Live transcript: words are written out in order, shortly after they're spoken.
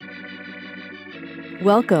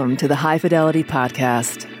Welcome to the High Fidelity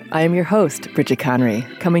Podcast. I am your host, Bridget Conry,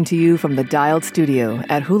 coming to you from the Dialed Studio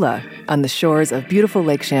at Hula on the shores of beautiful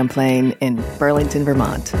Lake Champlain in Burlington,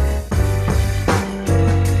 Vermont.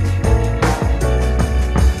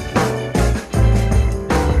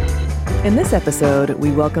 In this episode, we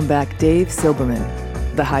welcome back Dave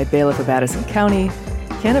Silberman, the High Bailiff of Addison County,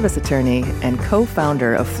 cannabis attorney, and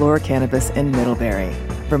co-founder of Flora Cannabis in Middlebury,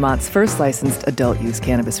 Vermont's first licensed adult-use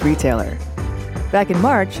cannabis retailer. Back in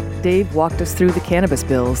March, Dave walked us through the cannabis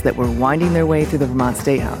bills that were winding their way through the Vermont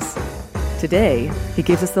State House. Today, he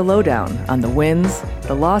gives us the lowdown on the wins,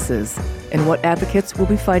 the losses, and what advocates will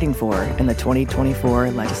be fighting for in the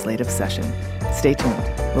 2024 legislative session. Stay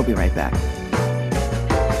tuned. We'll be right back.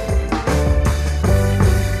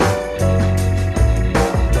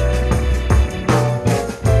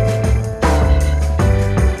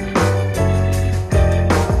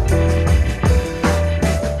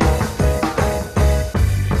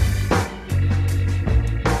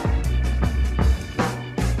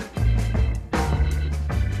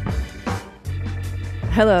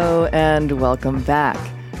 Hello, and welcome back.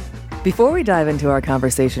 Before we dive into our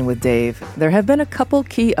conversation with Dave, there have been a couple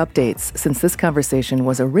key updates since this conversation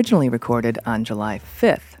was originally recorded on July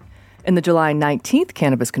 5th. In the July 19th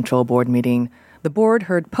Cannabis Control Board meeting, the board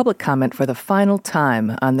heard public comment for the final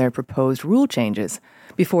time on their proposed rule changes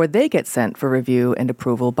before they get sent for review and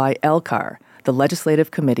approval by LCAR, the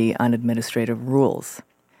Legislative Committee on Administrative Rules.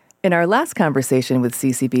 In our last conversation with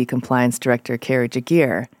CCB Compliance Director Carrie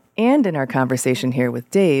Jagier, and in our conversation here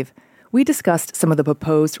with Dave, we discussed some of the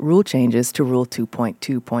proposed rule changes to Rule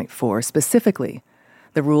 2.2.4 specifically,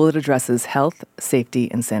 the rule that addresses health,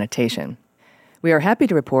 safety, and sanitation. We are happy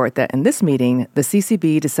to report that in this meeting, the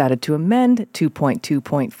CCB decided to amend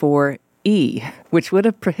 2.2.4e, which would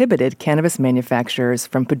have prohibited cannabis manufacturers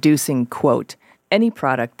from producing, quote, any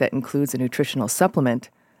product that includes a nutritional supplement,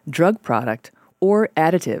 drug product, or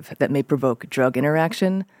additive that may provoke drug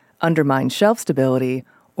interaction, undermine shelf stability,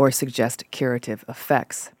 or suggest curative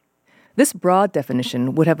effects. This broad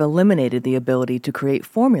definition would have eliminated the ability to create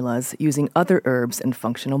formulas using other herbs and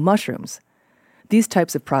functional mushrooms. These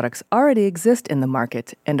types of products already exist in the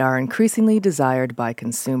market and are increasingly desired by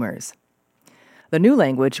consumers. The new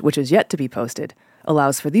language, which is yet to be posted,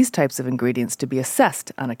 allows for these types of ingredients to be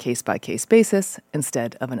assessed on a case-by-case basis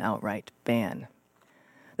instead of an outright ban.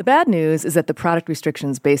 The bad news is that the product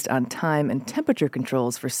restrictions based on time and temperature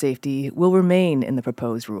controls for safety will remain in the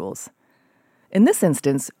proposed rules. In this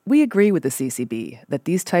instance, we agree with the CCB that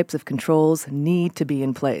these types of controls need to be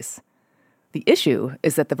in place. The issue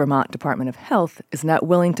is that the Vermont Department of Health is not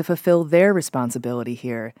willing to fulfill their responsibility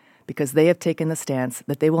here because they have taken the stance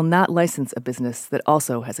that they will not license a business that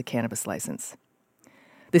also has a cannabis license.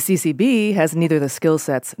 The CCB has neither the skill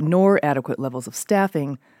sets nor adequate levels of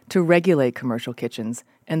staffing to regulate commercial kitchens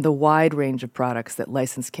and the wide range of products that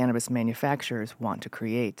licensed cannabis manufacturers want to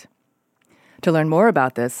create. To learn more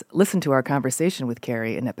about this, listen to our conversation with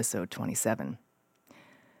Carrie in episode 27.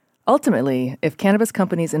 Ultimately, if cannabis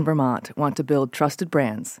companies in Vermont want to build trusted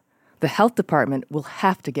brands, the health department will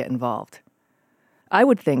have to get involved. I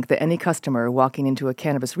would think that any customer walking into a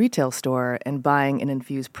cannabis retail store and buying an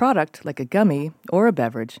infused product like a gummy or a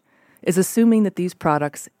beverage is assuming that these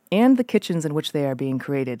products and the kitchens in which they are being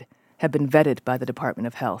created have been vetted by the Department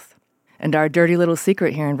of Health. And our dirty little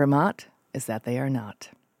secret here in Vermont is that they are not.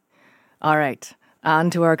 All right, on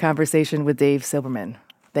to our conversation with Dave Silberman.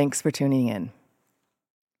 Thanks for tuning in.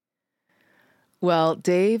 Well,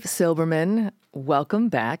 Dave Silberman, welcome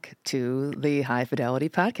back to the High Fidelity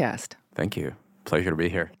Podcast. Thank you. Pleasure to be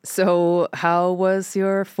here. So how was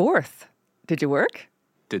your 4th? Did you work?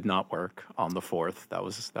 Did not work on the 4th.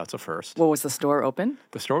 That's a first. Well, was the store open?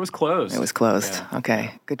 The store was closed. It was closed. Yeah.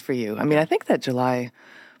 Okay, good for you. I mean, I think that July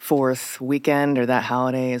 4th weekend or that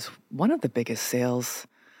holiday is one of the biggest sales.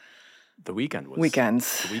 The weekend was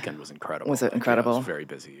incredible. Was it incredible? It was very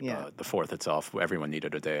busy. Yeah. The 4th itself, everyone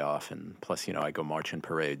needed a day off, and plus, I go march in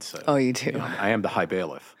parades. So, oh, you do? I am the High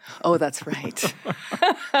Bailiff. Oh, that's right.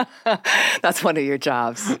 That's one of your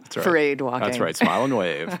jobs. That's right. Parade walking. That's right. Smile and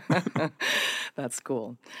wave. That's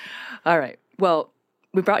cool. All right. Well,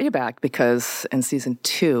 we brought you back because in season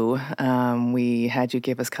 2, we had you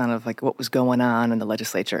give us kind of like what was going on in the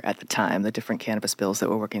legislature at the time, the different cannabis bills that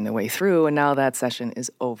were working their way through, and now that session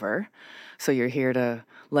is over. So you're here to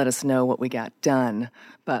let us know what we got done.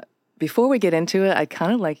 But before we get into it, I'd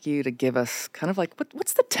kind of like you to give us kind of like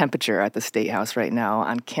what's the temperature at the State House right now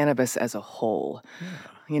on cannabis as a whole?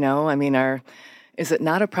 Yeah. I mean, is it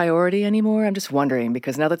not a priority anymore? I'm just wondering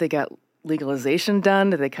because now that they got legalization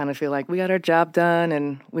done? Do they kind of feel like we got our job done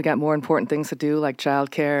and we got more important things to do, like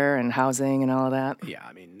childcare and housing and all of that? Yeah,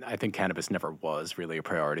 I mean, I think cannabis never was really a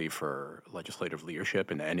priority for legislative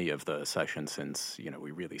leadership in any of the sessions since,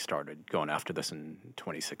 we really started going after this in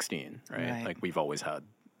 2016, right? Like we've always had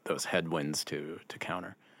those headwinds to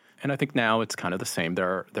counter. And I think now it's kind of the same.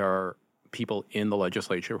 There are people in the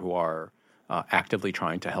legislature who are actively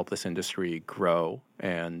trying to help this industry grow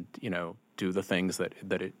and, do the things that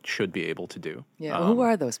it should be able to do. Yeah, who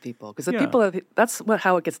are those people? Because the people, that's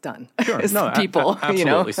how it gets done. Sure, the people,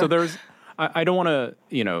 absolutely. So there's, I don't want to,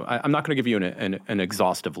 I'm not going to give you an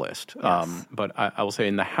exhaustive list. Yes. But I will say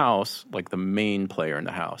in the House, like the main player in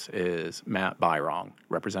the House is Matt Byrong,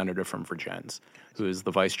 representative from Virginia, who is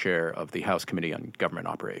the vice chair of the House Committee on Government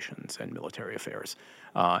Operations and Military Affairs.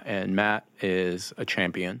 And Matt is a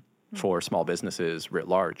champion for small businesses writ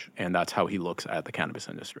large, and that's how he looks at the cannabis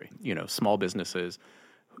industry. Small businesses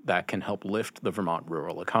that can help lift the Vermont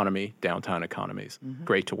rural economy, downtown economies.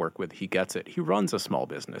 Great to work with. He gets it. He runs a small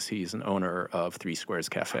business. He's an owner of Three Squares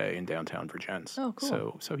Cafe in downtown Virginia. Oh,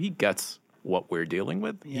 cool. So he gets what we're dealing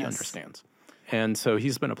with. Yes. He understands. And so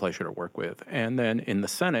he's been a pleasure to work with. And then in the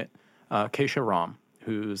Senate, Keisha Ram,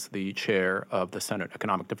 who's the chair of the Senate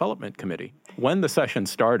Economic Development Committee. When the session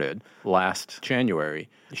started last January,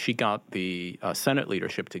 she got the Senate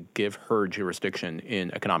leadership to give her jurisdiction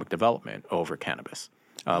in economic development over cannabis,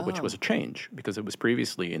 which was a change because it was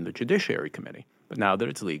previously in the Judiciary Committee. But now that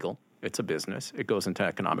it's legal, it's a business, it goes into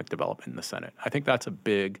economic development in the Senate. I think that's a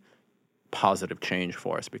big positive change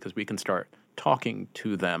for us because we can start talking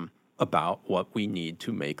to them about what we need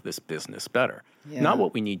to make this business better. Yeah. Not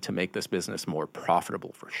what we need to make this business more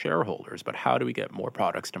profitable for shareholders, but how do we get more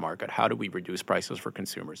products to market? How do we reduce prices for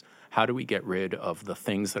consumers? How do we get rid of the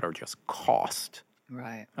things that are just cost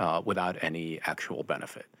without any actual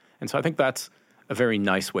benefit? And so I think that's a very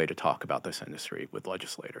nice way to talk about this industry with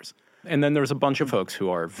legislators. And then there's a bunch of folks who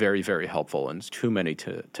are very, very helpful, and it's too many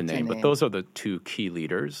to name. But those are the two key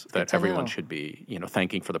leaders that everyone should be,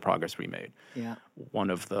 thanking for the progress we made. Yeah. One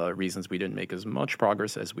of the reasons we didn't make as much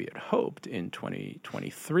progress as we had hoped in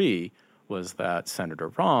 2023 was that Senator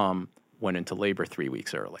Rahm went into labor 3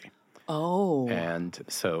 weeks early. Oh. And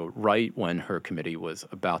so right when her committee was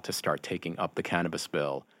about to start taking up the cannabis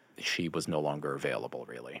bill, she was no longer available,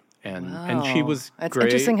 really. And she was That's great.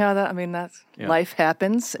 interesting how life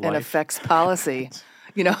happens and affects policy.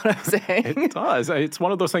 You know what I'm saying? It does. It's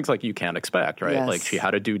one of those things like you can't expect, right? Yes. Like she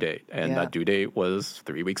had a due date, and that due date was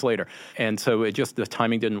 3 weeks later. And so the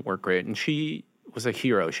timing didn't work great. And she was a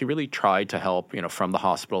hero. She really tried to help, from the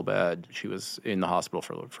hospital bed. She was in the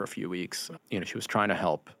hospital for a few weeks. She was trying to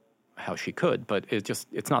help how she could, but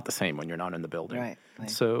it's not the same when you're not in the building. Right.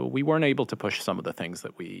 So we weren't able to push some of the things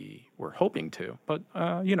that we were hoping to. But,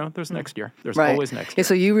 there's next year. There's always next year. Yeah,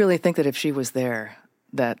 so you really think that if she was there,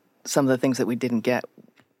 that some of the things that we didn't get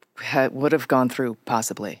would have gone through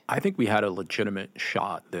possibly? I think we had a legitimate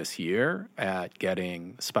shot this year at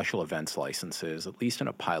getting special events licenses, at least in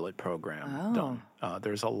a pilot program done.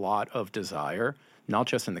 There's a lot of desire, not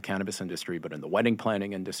just in the cannabis industry, but in the wedding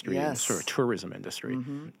planning industry and sort of tourism industry,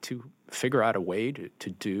 to figure out a way to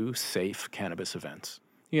do safe cannabis events.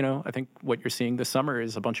 I think what you're seeing this summer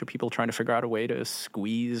is a bunch of people trying to figure out a way to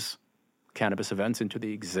squeeze cannabis events into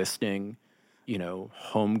the existing,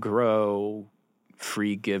 home grow,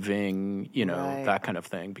 free giving, that kind of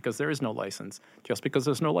thing, because there is no license. Just because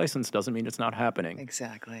there's no license doesn't mean it's not happening.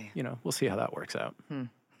 Exactly. We'll see how that works out.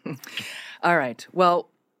 All right. Well,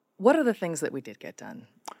 what are the things that we did get done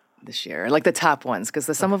this year? Like the top ones,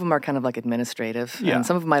 because some of them are kind of like administrative, and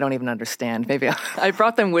some of them I don't even understand. Maybe I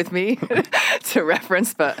brought them with me to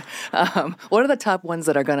reference, but what are the top ones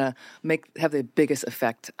that are going to have the biggest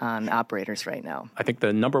effect on operators right now? I think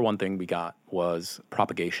the number one thing we got was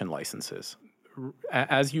propagation licenses.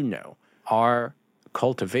 As you know, our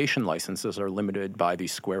cultivation licenses are limited by the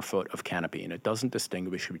square foot of canopy, and it doesn't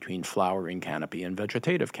distinguish between flowering canopy and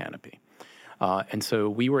vegetative canopy. And so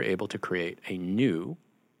we were able to create a new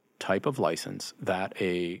type of license that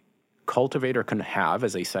a cultivator can have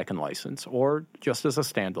as a second license or just as a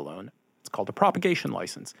standalone. It's called a propagation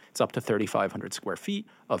license. It's up to 3,500 square feet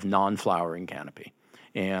of non-flowering canopy.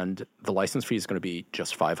 And the license fee is going to be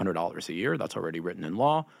just $500 a year. That's already written in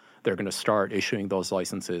law. They're going to start issuing those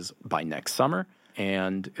licenses by next summer,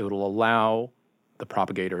 and it will allow the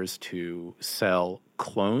propagators to sell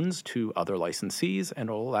clones to other licensees, and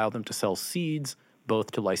it will allow them to sell seeds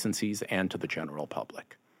both to licensees and to the general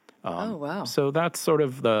public. Oh, wow. So that's sort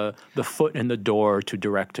of the foot in the door to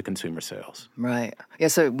direct-to-consumer sales. Right. Yeah,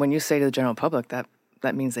 so when you say to the general public, that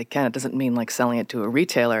that means they can. It doesn't mean like selling it to a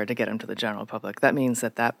retailer to get them to the general public. That means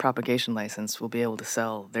that propagation license will be able to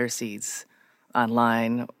sell their seeds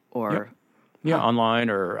online or... Yep. Yeah,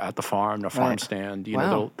 online or at the farm, the farm stand.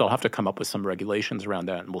 They'll have to come up with some regulations around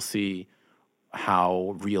that, and we'll see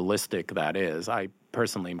how realistic that is. I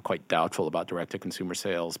personally am quite doubtful about direct-to-consumer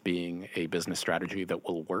sales being a business strategy that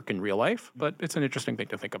will work in real life, but it's an interesting thing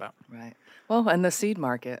to think about. Right. Well, and the seed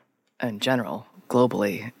market in general,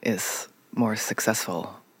 globally, is more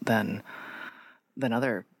successful than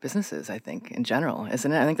other businesses, I think, in general,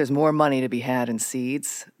 isn't it? I think there's more money to be had in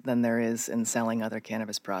seeds than there is in selling other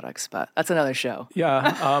cannabis products, but that's another show.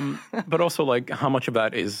 Yeah, but also, like, how much of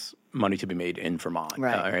that is money to be made in Vermont?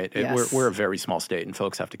 Right. Yes. We're a very small state, and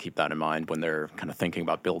folks have to keep that in mind when they're kind of thinking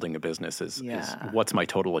about building a business is what's my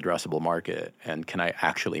total addressable market, and can I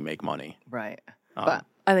actually make money? Right. But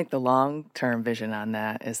I think the long-term vision on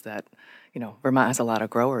that is that, Vermont has a lot of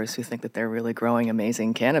growers who think that they're really growing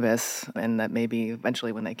amazing cannabis, and that maybe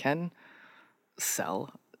eventually when they can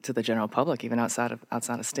sell to the general public, even outside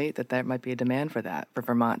of state, that there might be a demand for that, for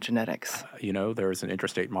Vermont genetics. There's an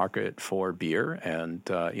interstate market for beer, and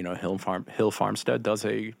Hill Farmstead does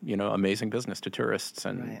a amazing business to tourists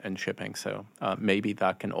and shipping. So maybe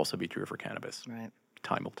that can also be true for cannabis. Right.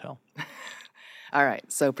 Time will tell. All right,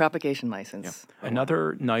 so propagation license. Yeah.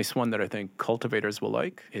 Another nice one that I think cultivators will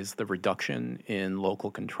like is the reduction in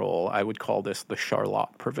local control. I would call this the Charlotte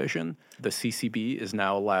provision. The CCB is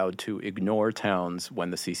now allowed to ignore towns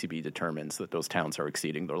when the CCB determines that those towns are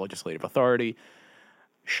exceeding their legislative authority.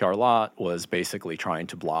 Charlotte was basically trying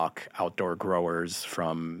to block outdoor growers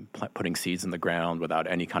from putting seeds in the ground without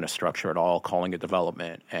any kind of structure at all, calling it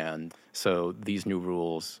development. And so these new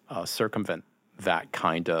rules circumvent that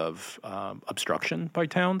kind of obstruction by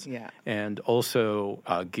towns, and also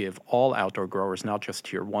give all outdoor growers, not just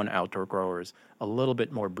tier 1 outdoor growers, a little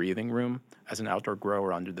bit more breathing room. As an outdoor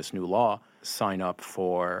grower under this new law, sign up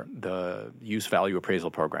for the use value appraisal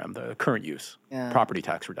program, the current use, property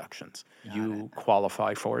tax reductions. You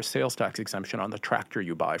qualify for a sales tax exemption on the tractor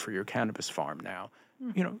you buy for your cannabis farm now.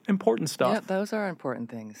 Important stuff. Yeah, those are important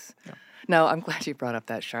things. Yeah. Now, I'm glad you brought up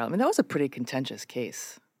that, Charlotte. I mean, that was a pretty contentious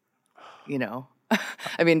case.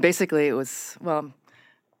 I mean, basically it was,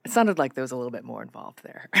 it sounded like there was a little bit more involved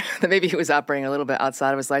there. That maybe he was operating a little bit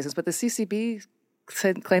outside of his license, but the CCB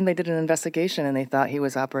claimed they did an investigation and they thought he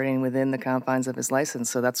was operating within the confines of his license.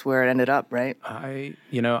 So that's where it ended up, right? I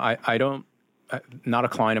don't, not a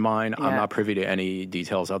client of mine. I'm not privy to any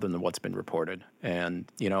details other than what's been reported. And,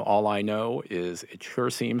 all I know is it sure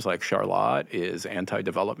seems like Charlotte is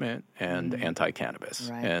anti-development and anti-cannabis.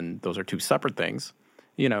 Right. And those are two separate things.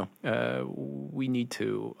 We need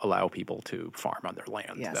to allow people to farm on their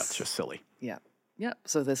land. Yes. That's just silly. Yeah. Yep.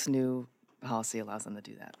 So this new policy allows them to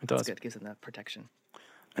do that. It does. That's good. It gives them that protection.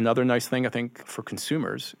 Another nice thing, I think, for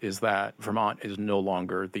consumers is that Vermont is no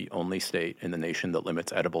longer the only state in the nation that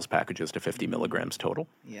limits edibles packages to 50 milligrams total.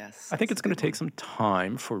 Yes. I think it's going to take some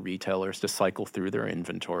time for retailers to cycle through their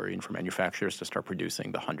inventory and for manufacturers to start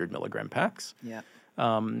producing the 100 milligram packs. Yeah.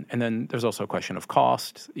 And then there's also a question of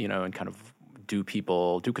cost, and kind of do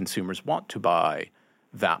consumers want to buy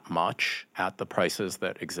that much at the prices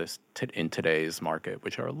that exist in today's market,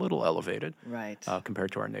 which are a little elevated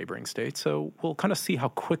compared to our neighboring states. So we'll kind of see how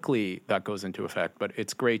quickly that goes into effect, but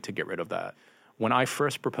it's great to get rid of that. When I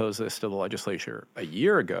first proposed this to the legislature a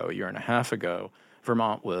year and a half ago,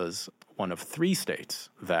 Vermont was one of 3 states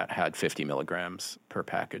that had 50 milligrams per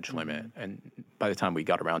package limit. And by the time we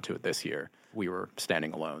got around to it this year, we were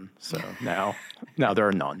standing alone. So now there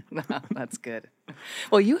are none. That's good.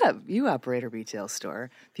 Well, you operate a retail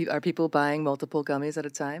store. Are people buying multiple gummies at a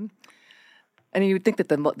time? And you would think that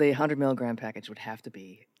the 100 milligram package would have to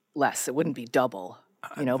be less. It wouldn't be double,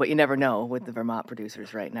 but you never know with the Vermont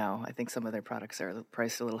producers right now. I think some of their products are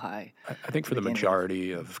priced a little high. I think for the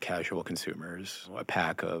majority of casual consumers, a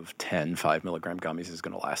pack of 10 5 milligram gummies is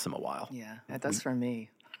going to last them a while. Yeah, that's for me.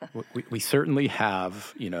 We certainly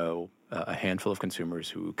have, a handful of consumers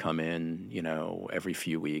who come in, every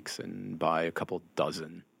few weeks and buy a couple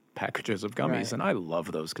dozen packages of gummies. Right. And I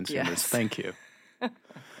love those consumers. Yes. Thank you.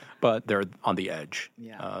 But they're on the edge.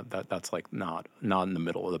 Yeah. That's like not in the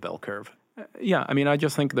middle of the bell curve. I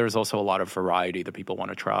just think there's also a lot of variety that people want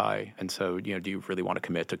to try. And so, do you really want to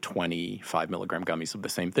commit to 20 5 milligram gummies of the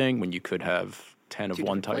same thing when you could have 10 of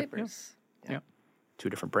one type? Flavors. Yeah. 2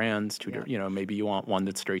 different brands, maybe you want one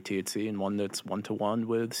that's straight THC and one that's 1-to-1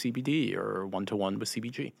 with CBD or 1-to-1 with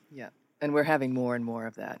CBG. Yeah. And we're having more and more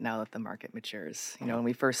of that now that the market matures. When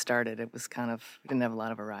we first started, it was we didn't have a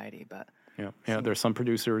lot of variety, but. Yeah. There's some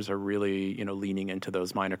producers are really, leaning into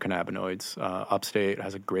those minor cannabinoids. Upstate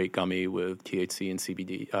has a great gummy with THC and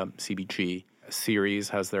CBG. Ceres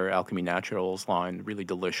has their Alchemy Naturals line, really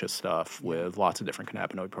delicious stuff with lots of different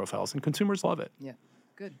cannabinoid profiles, and consumers love it. Yeah,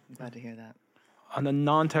 good. I'm glad to hear that. On the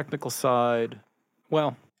non-technical side,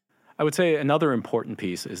 well, I would say another important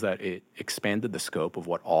piece is that it expanded the scope of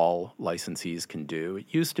what all licensees can do. It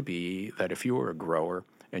used to be that if you were a grower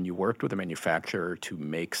and you worked with a manufacturer to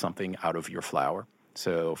make something out of your flower,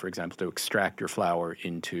 so for example, to extract your flower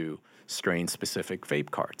into strain-specific vape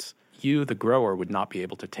carts, you, the grower, would not be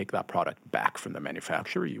able to take that product back from the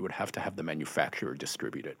manufacturer. You would have to have the manufacturer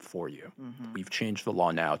distribute it for you. Mm-hmm. We've changed the law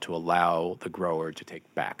now to allow the grower to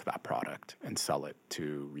take back that product and sell it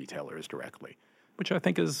to retailers directly, which I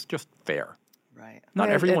think is just fair. Right. Not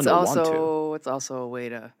everyone will want to. It's also a way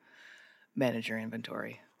to manage your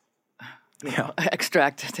inventory. You know,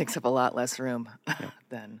 extract takes up a lot less room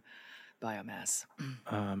than biomass.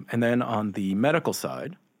 And then on the medical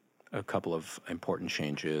side, a couple of important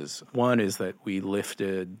changes. One is that we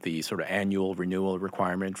lifted the sort of annual renewal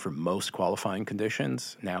requirement for most qualifying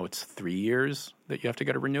conditions. Now it's 3 years that you have to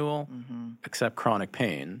get a renewal, except chronic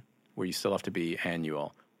pain, where you still have to be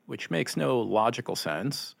annual, which makes no logical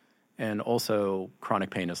sense. And also, chronic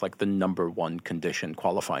pain is like the number one condition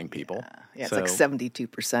qualifying people. Yeah, it's like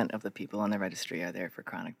 72% of the people on the registry are there for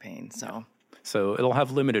chronic pain. So it'll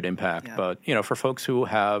have limited impact. Yeah. But, you know, for folks who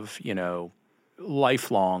have, you know,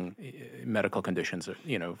 lifelong medical conditions,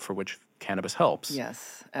 you know, for which cannabis helps.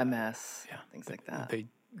 Yes, MS, things like that.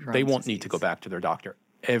 They won't need to go back to their doctor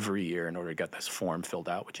every year in order to get this form filled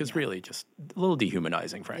out, which is really just a little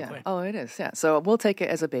dehumanizing, frankly. Yeah. Oh, it is, yeah. So we'll take it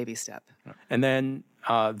as a baby step. And then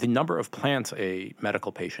the number of plants a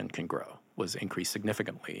medical patient can grow was increased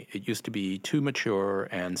significantly. It used to be 2 mature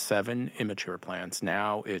and 7 immature plants.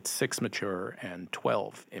 Now it's 6 mature and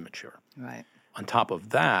 12 immature. Right. On top of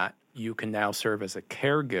that, you can now serve as a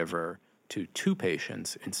caregiver to 2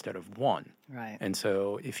 patients instead of 1. Right. And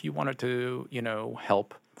so if you wanted to, you know,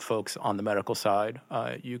 help folks on the medical side,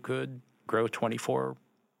 you could grow 24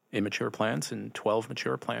 immature plants and 12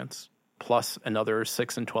 mature plants, plus another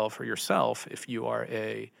 6 and 12 for yourself if you are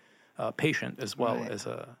a patient as well as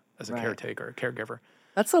a caretaker, a caregiver.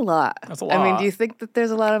 That's a lot. That's a lot. I mean, do you think that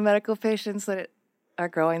there's a lot of medical patients that are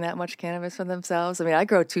growing that much cannabis for themselves? I mean, I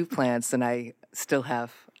grow 2 plants and I still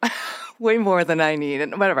have way more than I need.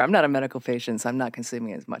 And whatever, I'm not a medical patient, so I'm not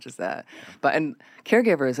consuming as much as that. But and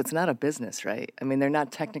caregivers, it's not a business, right? I mean, they're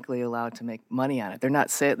not technically allowed to make money on it.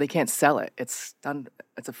 They can't sell it. It's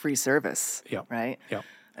a free service, right? Yeah.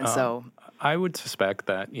 And so I would suspect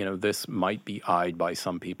that, you know, this might be eyed by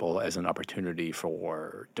some people as an opportunity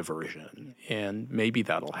for diversion, and maybe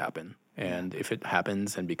that'll happen. And if it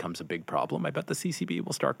happens and becomes a big problem, I bet the CCB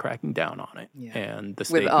will start cracking down on it. Yeah. And the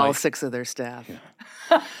state with all 6 of their staff.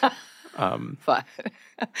 Yeah.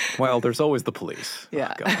 Well, there's always the police.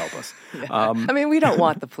 Yeah. God help us. I mean, we don't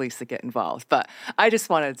want the police to get involved, but I just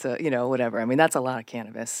wanted to, you know, whatever. I mean, that's a lot of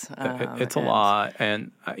cannabis. It's a lot.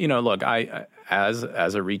 And, you know, look, I as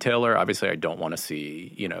a retailer, obviously I don't want to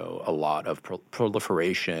see, you know, a lot of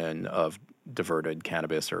proliferation of diverted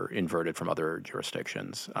cannabis or inverted from other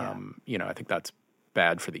jurisdictions. You know, I think that's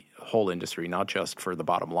bad for the whole industry, not just for the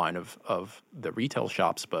bottom line of the retail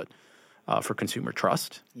shops, but for consumer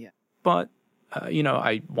trust. Yeah. But, you know,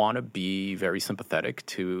 I want to be very sympathetic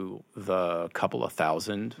to the couple of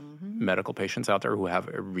thousand medical patients out there who have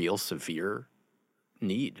a real severe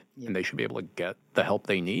need. Yeah. And they should be able to get the help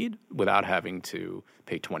they need without having to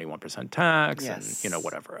pay 21% tax and, you know,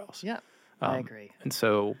 whatever else. Yeah, I agree. And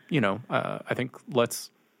so, you know, I think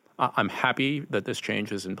I'm happy that this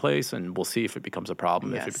change is in place, and we'll see if it becomes a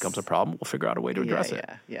problem. Yes. If it becomes a problem, we'll figure out a way to address it.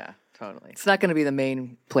 Yeah, totally. It's not going to be the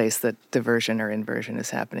main place that diversion or inversion is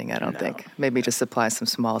happening, I don't think. Maybe just supply some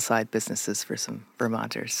small side businesses for some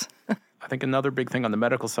Vermonters. I think another big thing on the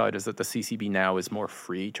medical side is that the CCB now is more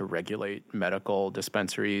free to regulate medical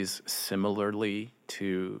dispensaries similarly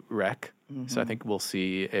to rec. Mm-hmm. So I think we'll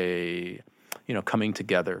see a coming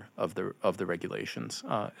together of the regulations.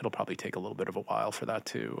 It'll probably take a little bit of a while for that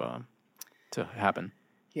to happen.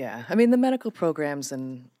 Yeah, I mean the medical programs,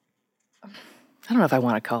 and I don't know if I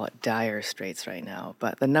want to call it dire straits right now,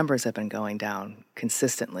 but the numbers have been going down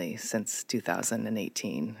consistently since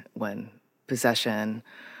 2018 when possession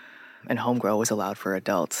and home grow was allowed for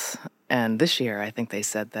adults. And this year, I think they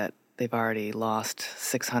said that they've already lost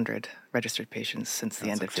 600 registered patients since the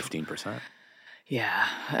end of 15%. Yeah,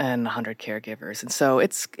 and 100 caregivers. And so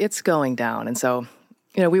it's going down. And so,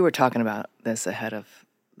 you know, we were talking about this ahead of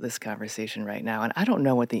this conversation right now, and I don't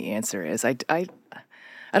know what the answer is. I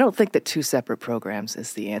don't think that 2 separate programs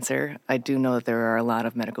is the answer. I do know that there are a lot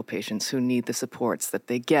of medical patients who need the supports that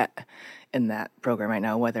they get in that program right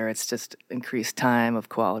now, whether it's just increased time of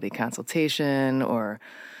quality consultation or,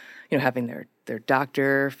 having their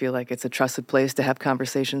doctor feel like it's a trusted place to have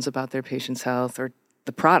conversations about their patient's health, or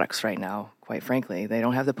the products right now, quite frankly. They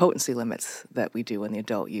don't have the potency limits that we do in the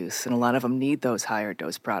adult use, and a lot of them need those higher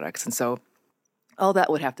dose products. And so all that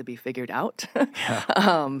would have to be figured out.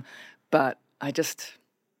 But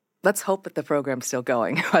let's hope that the program's still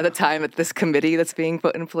going by the time that this committee that's being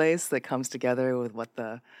put in place that comes together with what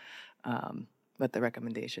the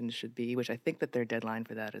recommendations should be, which I think that their deadline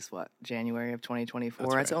for that is January of 2024.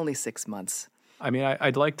 That's right. It's only 6 months. I mean,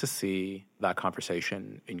 I'd like to see that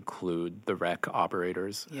conversation include the rec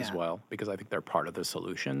operators as well, because I think they're part of the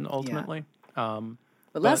solution ultimately.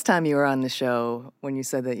 But last time you were on the show, when you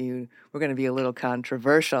said that you were going to be a little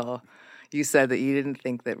controversial, you said that you didn't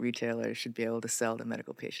think that retailers should be able to sell to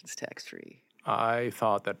medical patients tax-free. I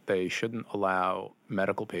thought that they shouldn't allow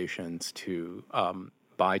medical patients to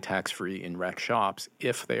buy tax-free in rec shops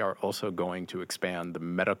if they are also going to expand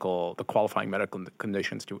the qualifying medical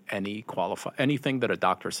conditions to anything that a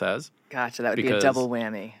doctor says. Gotcha, that would be a double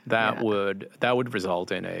whammy. That would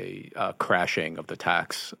result in a crashing of the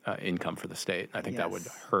tax income for the state. I think that would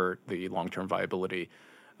hurt the long-term viability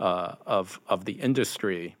of the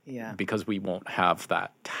industry because we won't have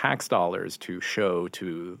that tax dollars to show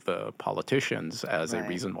to the politicians as a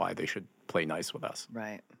reason why they should play nice with us.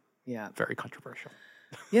 Right. Yeah. Very controversial.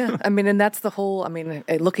 Yeah, I mean, and that's the whole,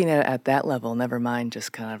 looking at it at that level, never mind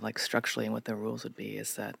just kind of like structurally and what the rules would be,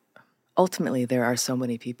 is that ultimately there are so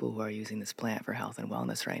many people who are using this plant for health and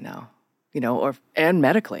wellness right now, and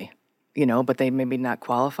medically, but they maybe not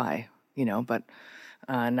qualify, but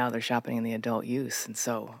now they're shopping in the adult use. And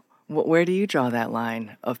so where do you draw that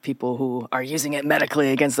line of people who are using it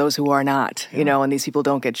medically against those who are not, and these people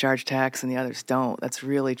don't get charged tax and the others don't? That's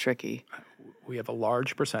really tricky. We have a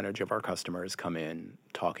large percentage of our customers come in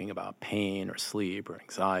talking about pain or sleep or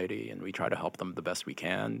anxiety, and we try to help them the best we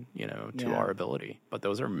can, to our ability. But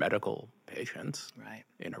those are medical patients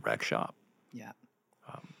in a rec shop. Yeah.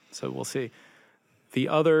 So we'll see. The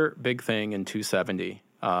other big thing in 270,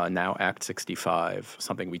 now Act 65,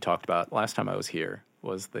 something we talked about last time I was here,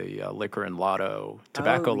 was the liquor and lotto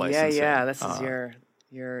tobacco licensing. Yeah, this is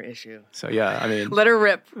your issue. So, I mean... Let her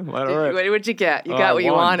rip. Let her rip. What'd you get? You got what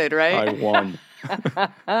you wanted, right? I won.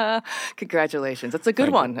 Congratulations. That's a good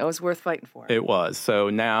one. That was worth fighting for. It was. So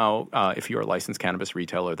now, if you're a licensed cannabis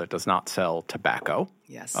retailer that does not sell tobacco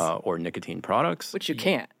or nicotine products... Which you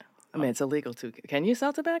can't. It's illegal to... Can you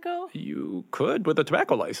sell tobacco? You could with a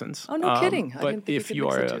tobacco license. Oh, no kidding. But if you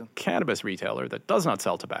are a cannabis retailer that does not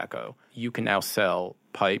sell tobacco, you can now sell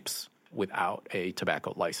pipes without a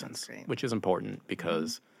tobacco license, which is important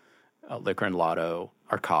because liquor and lotto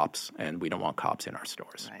are cops, and we don't want cops in our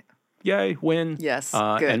stores. Right. Yay, win. Yes,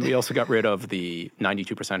 good. And we also got rid of the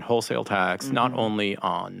 92% wholesale tax, not only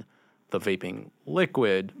on the vaping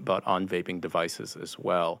liquid, but on vaping devices as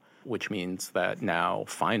well, which means that now,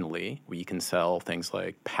 finally, we can sell things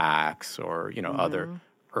like packs or, other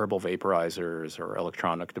herbal vaporizers or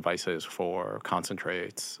electronic devices for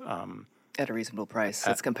concentrates, at a reasonable price.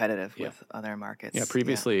 That's competitive with other markets. Yeah,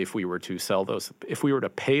 previously, if we were to sell those, if we were to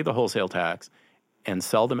pay the wholesale tax and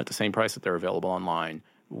sell them at the same price that they're available online,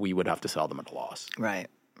 we would have to sell them at a loss. Right.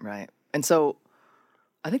 And so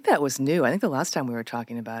I think that was new. I think the last time we were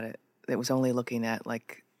talking about it, it was only looking at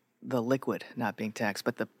like the liquid not being taxed,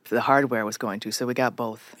 but the hardware was going to. So we got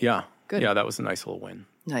both. Yeah. Good. Yeah, that was a nice little win.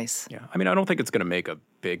 Nice. Yeah. I don't think it's going to make a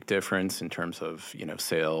big difference in terms of,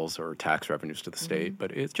 sales or tax revenues to the state,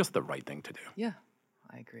 but it's just the right thing to do. Yeah,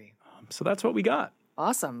 I agree. So that's what we got.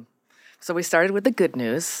 Awesome. So we started with the good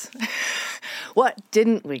news. What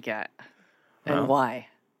didn't we get and why?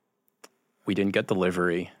 We didn't get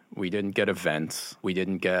delivery. We didn't get events. We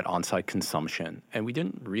didn't get on-site consumption. And we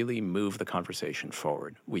didn't really move the conversation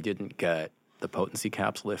forward. We didn't get the potency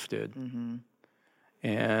caps lifted.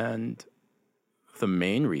 And the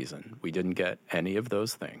main reason we didn't get any of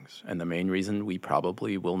those things, and the main reason we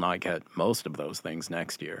probably will not get most of those things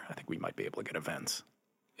next year, I think we might be able to get events,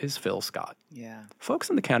 is Phil Scott. Yeah. Folks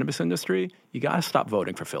in the cannabis industry, you got to stop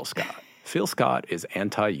voting for Phil Scott. Phil Scott is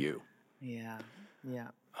anti-you. Yeah.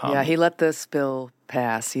 He let this bill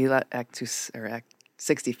pass. He let Act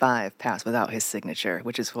 65 pass without his signature,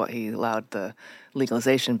 which is what he allowed the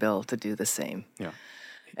legalization bill to do the same. Yeah.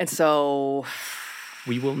 And so...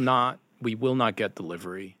 We will not get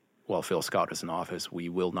delivery while Phil Scott is in office. We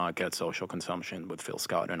will not get social consumption with Phil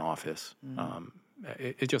Scott in office.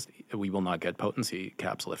 We will not get potency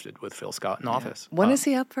caps lifted with Phil Scott in office. When is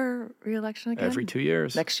he up for re-election again? Every 2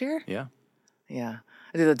 years. Next year? Yeah. Yeah.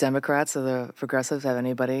 Do the Democrats or the progressives have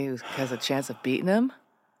anybody who has a chance of beating him?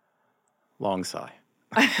 Long sigh.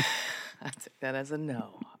 I take that as a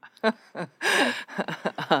no.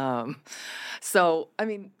 So, I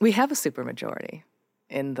mean, we have a supermajority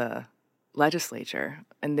in the legislature,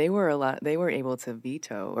 and they were able to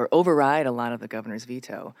veto or override a lot of the governor's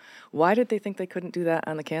veto. Why did they think they couldn't do that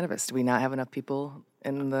on the cannabis? Do we not have enough people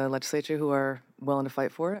in the legislature who are willing to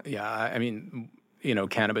fight for it? Yeah, I mean,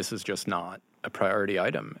 cannabis is just not a priority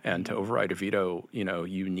item. And to override a veto,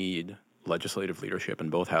 you need legislative leadership in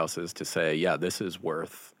both houses to say, yeah, this is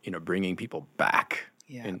worth, bringing people back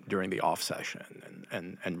during the off session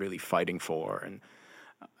and really fighting for. And,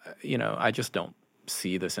 I just don't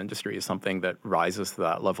see this industry as something that rises to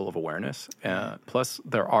that level of awareness. Plus,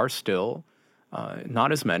 there are still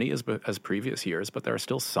not as many as previous years, but there are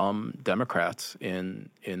still some Democrats in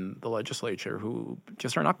the legislature who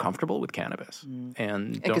just are not comfortable with cannabis,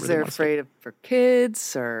 and because they're afraid for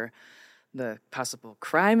kids or the possible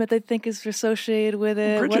crime that they think is associated with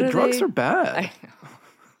it. Bridget, drugs are bad. I know.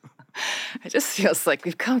 It just feels like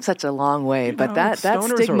we've come such a long way, but that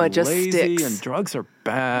stoners stigma are just lazy sticks. And drugs are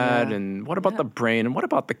bad. And what about the brain? And what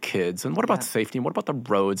about the kids? And what about safety? And what about the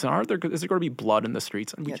roads? And is there going to be blood in the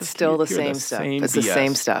streets? And it's still the same stuff. It's the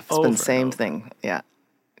same stuff. It's been the same thing. Yeah,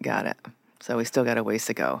 got it. So we still got a ways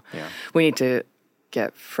to go. Yeah. We need to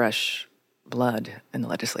get fresh blood in the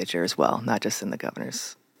legislature as well, not just in the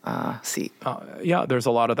governor's seat. Yeah, there's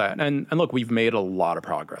a lot of that. And look, we've made a lot of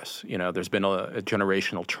progress. There's been a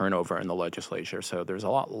generational turnover in the legislature, so there's a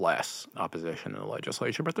lot less opposition in the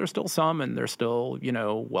legislature, but there's still some, and they're still,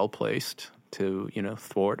 well-placed to,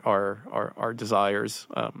 thwart our desires.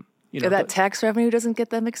 That tax revenue doesn't get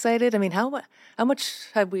them excited? I mean, how much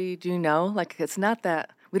do you know? Like, it's not that...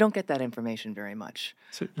 We don't get that information very much.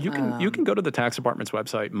 So you can go to the tax department's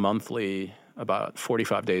website monthly, about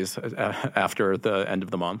 45 days after the end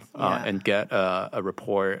of the month, and get a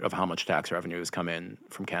report of how much tax revenue has come in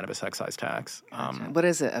from cannabis excise tax. Gotcha. What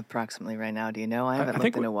is it approximately right now? Do you know? I haven't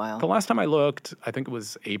looked in a while. The last time I looked, I think it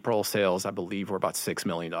was April sales, I believe, were about $6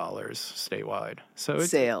 million statewide. So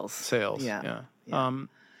it's sales. Yeah.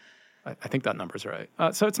 I think that number's right.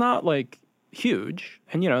 So it's not like huge,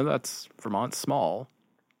 and that's Vermont's small.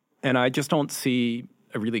 And I just don't see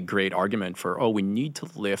a really great argument for, we need to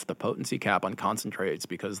lift the potency cap on concentrates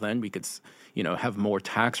because then we could, have more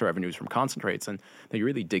tax revenues from concentrates. And then you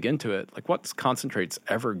really dig into it, like what's concentrates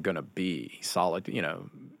ever going to be solid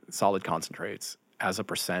concentrates as a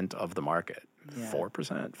percent of the market?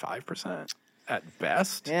 4%, 5% at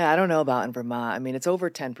best? Yeah, I don't know about in Vermont. I mean, it's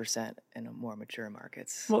over 10% in more mature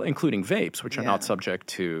markets. Well, including vapes, which are not subject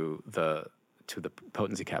to the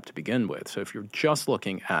potency cap to begin with. So if you're just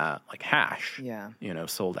looking at like hash,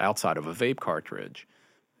 sold outside of a vape cartridge,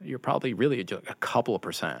 you're probably really just a couple of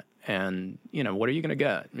percent. And, what are you going to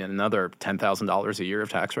get? Another $10,000 a year of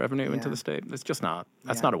tax revenue into the state? It's just not,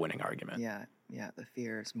 that's not a winning argument. Yeah, the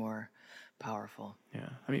fear is more powerful. Yeah,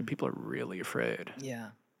 I mean, people are really afraid.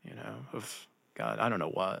 Yeah. Of, God, I don't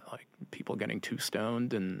know what, like people getting too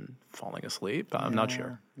stoned and falling asleep. I'm not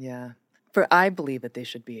sure. Yeah. I believe that they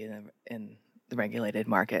should be in the regulated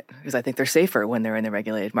market because I think they're safer when they're in the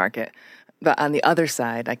regulated market. But on the other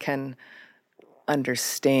side, I can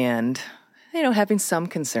understand, having some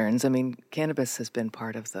concerns. I mean, cannabis has been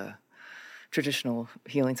part of the traditional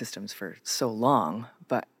healing systems for so long,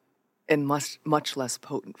 but in much less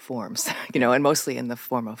potent forms, and mostly in the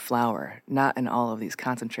form of flower, not in all of these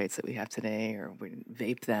concentrates that we have today, or we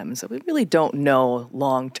vape them. So we really don't know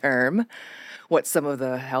long term what some of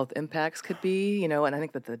the health impacts could be, and I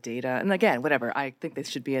think that the data, and again, whatever, I think they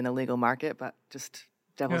should be in the legal market, but just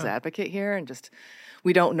devil's advocate here, and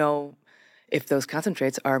we don't know if those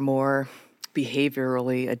concentrates are more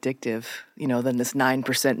behaviorally addictive, than this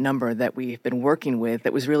 9% number that we've been working with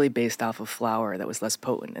that was really based off of flower that was less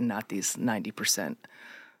potent and not these 90%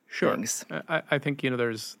 things. I think,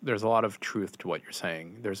 there's a lot of truth to what you're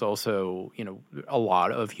saying. There's also, a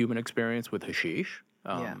lot of human experience with hashish.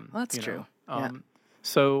 That's true.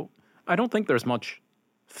 So I don't think there's much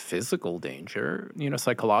physical danger,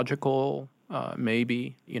 psychological,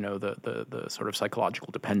 maybe, the sort of psychological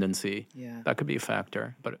dependency. Yeah. That could be a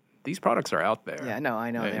factor, but these products are out there. Yeah, no,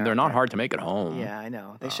 I know. They're not hard to make at home. Yeah, I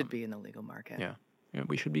know. They should be in the legal market. Yeah.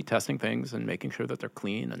 We should be testing things and making sure that they're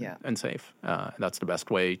clean and safe. That's the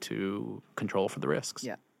best way to control for the risks.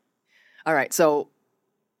 Yeah. All right. So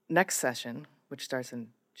next session, which starts in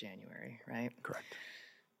January, right? Correct.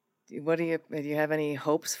 Do you have any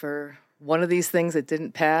hopes for one of these things that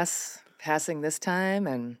didn't passing this time?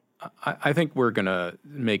 And I think we're going to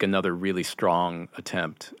make another really strong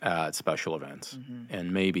attempt at special events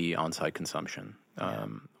and maybe on-site consumption.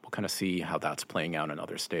 We'll kind of see how that's playing out in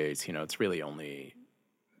other states. It's really only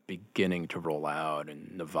beginning to roll out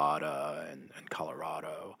in Nevada and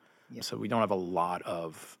Colorado. Yeah. So we don't have a lot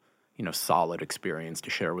of solid experience to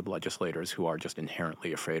share with legislators who are just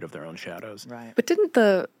inherently afraid of their own shadows. Right. But didn't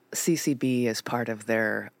the CCB, as part of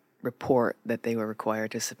their report that they were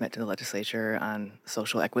required to submit to the legislature on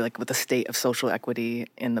social equity, like with the state of social equity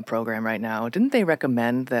in the program right now, didn't they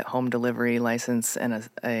recommend that home delivery license and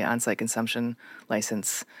a on-site consumption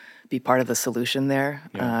license be part of the solution there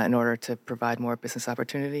in order to provide more business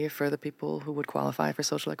opportunity for the people who would qualify for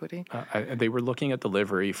social equity? They were looking at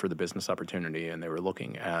delivery for the business opportunity, and they were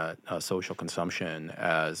looking at social consumption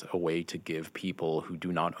as a way to give people who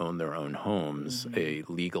do not own their own homes a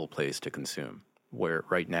legal place to consume. Where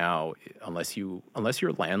right now, unless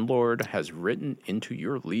your landlord has written into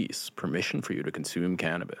your lease permission for you to consume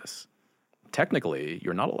cannabis, technically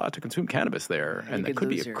you're not allowed to consume cannabis there, and that could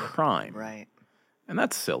be a crime. Right. And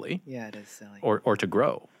that's silly. Yeah, it is silly. Or to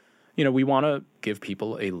grow. We want to give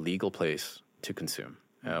people a legal place to consume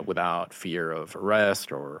without fear of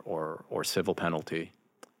arrest or civil penalty.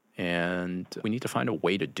 And we need to find a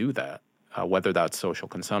way to do that. Whether that's social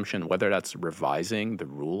consumption, whether that's revising the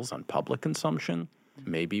rules on public consumption.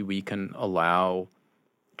 Maybe we can allow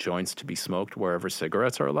joints to be smoked wherever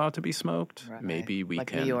cigarettes are allowed to be smoked. Right. Maybe we can.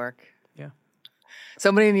 Like New York. Yeah.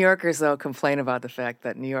 So many New Yorkers, though, complain about the fact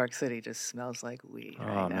that New York City just smells like weed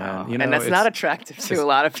right now. Man. And that's not attractive to a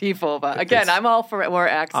lot of people. But again, I'm all for more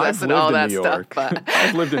access and all that stuff. But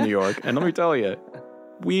I've lived in New York, and let me tell you,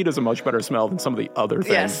 weed is a much better smell than some of the other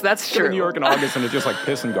things. Yes, that's Go true. to New York in August, and it's just like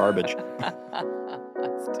piss and garbage.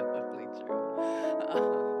 That's totally true.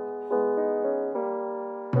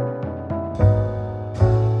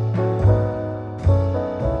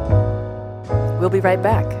 We'll be right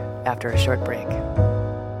back after a short break.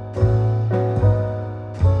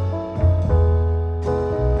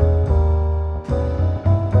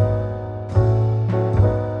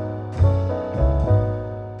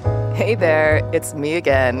 Hey there, it's me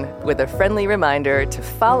again with a friendly reminder to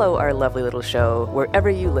follow our lovely little show wherever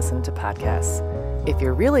you listen to podcasts. If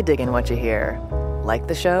you're really digging what you hear, like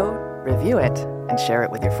the show, review it, and share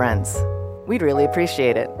it with your friends. We'd really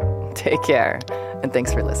appreciate it. Take care, and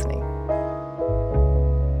thanks for listening.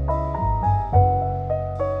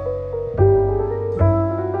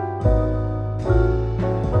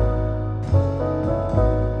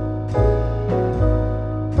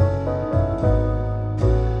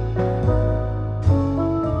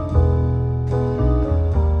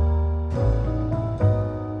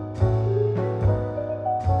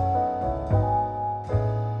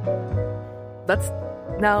 Let's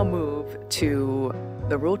now move to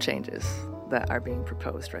the rule changes that are being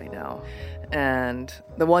proposed right now. And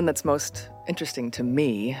the one that's most interesting to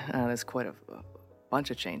me, there's quite a bunch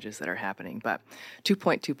of changes that are happening, but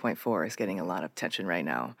 2.2.4 is getting a lot of attention right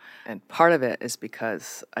now. And part of it is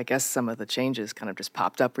because I guess some of the changes kind of just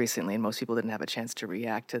popped up recently and most people didn't have a chance to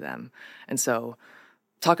react to them. And so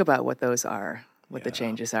talk about what those are, what the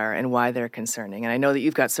changes are, and why they're concerning. And I know that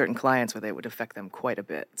you've got certain clients where they would affect them quite a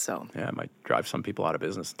bit. So yeah, it might drive some people out of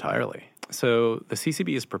business entirely. So the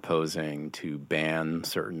CCB is proposing to ban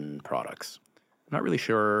certain products. I'm not really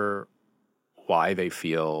sure why they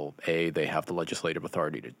feel, A, they have the legislative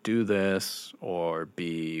authority to do this, or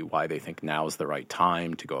B, why they think now is the right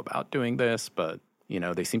time to go about doing this. But,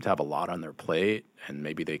 they seem to have a lot on their plate, and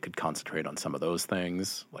maybe they could concentrate on some of those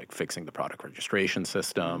things, like fixing the product registration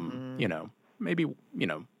system, maybe,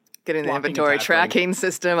 getting the inventory tracking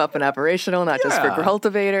system up and operational, not just for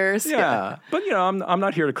cultivators. Yeah. But, I'm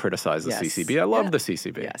not here to criticize the CCB. I love the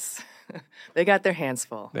CCB. Yes. They got their hands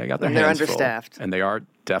full. They're understaffed. And they are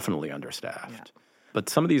definitely understaffed. Yeah. But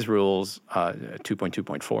some of these rules,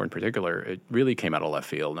 2.2.4 in particular, it really came out of left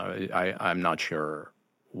field. I'm not sure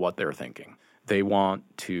what they're thinking. They want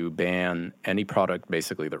to ban any product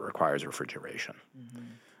basically that requires refrigeration.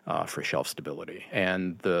 For shelf stability.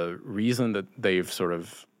 And the reason that they've sort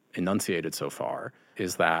of enunciated so far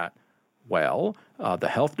is that, the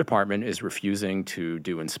health department is refusing to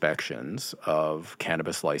do inspections of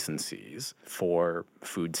cannabis licensees for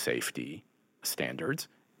food safety standards.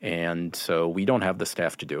 And so we don't have the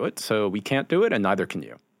staff to do it. So we can't do it, and neither can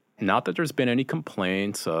you. Not that there's been any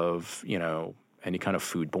complaints of, any kind of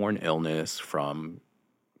foodborne illness from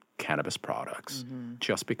cannabis products,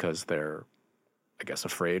 just because they're, I guess,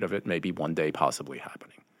 afraid of it maybe one day possibly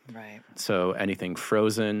happening. Right. So anything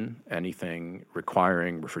frozen, anything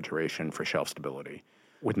requiring refrigeration for shelf stability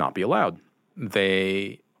would not be allowed.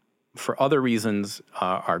 They, for other reasons,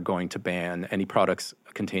 are going to ban any products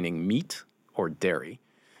containing meat or dairy.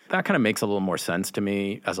 That kind of makes a little more sense to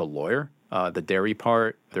me as a lawyer. The dairy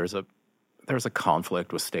part, there's a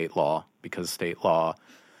conflict with state law because state law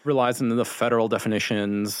relies on the federal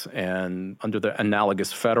definitions, and under the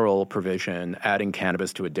analogous federal provision, adding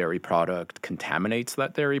cannabis to a dairy product contaminates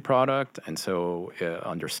that dairy product. And so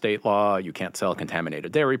under state law, you can't sell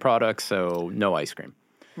contaminated dairy products, so no ice cream.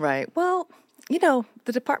 Right. Well,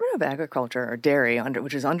 the Department of Agriculture, or Dairy,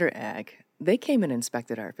 which is under Ag, they came and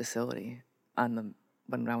inspected our facility when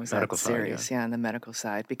I was Medical at side, Ceres, on the medical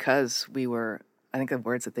side, because we were, I think the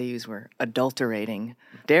words that they used were adulterating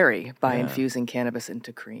dairy by infusing cannabis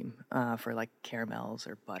into cream for like caramels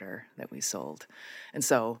or butter that we sold. And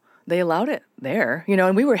so they allowed it there,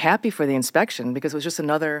 and we were happy for the inspection because it was just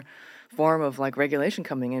another form of like regulation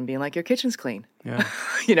coming in, being like, your kitchen's clean, Yeah.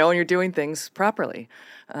 and you're doing things properly.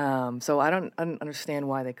 So I don't understand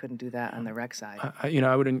why they couldn't do that on the rec side.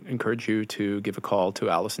 I would encourage you to give a call to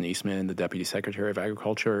Allison Eastman, the Deputy Secretary of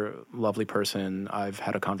Agriculture. Lovely person. I've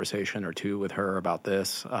had a conversation or two with her about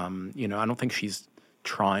this. I don't think she's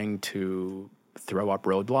trying to throw up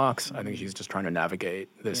roadblocks. I think she's just trying to navigate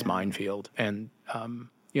this minefield. And,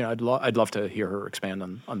 I'd love to hear her expand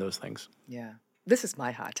on those things. Yeah. This is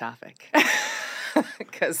my hot topic.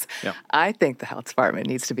 Because I think the health department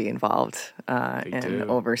needs to be involved in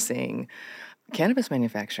overseeing cannabis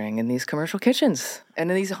manufacturing in these commercial kitchens and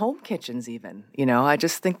in these home kitchens even. I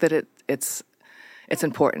just think that it's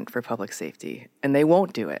important for public safety, and they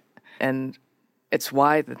won't do it. And it's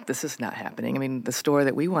why this is not happening. I mean, the store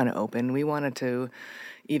that we want to open, we wanted to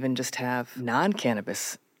even just have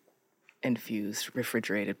non-cannabis infused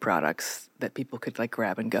refrigerated products that people could like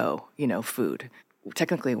grab and go, food.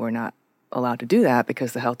 Technically, we're not allowed to do that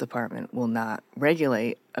because the health department will not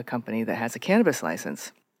regulate a company that has a cannabis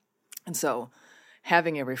license. And so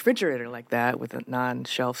having a refrigerator like that with a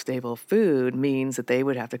non-shelf stable food means that they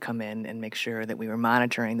would have to come in and make sure that we were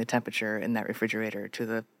monitoring the temperature in that refrigerator to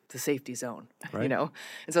the safety zone, right. And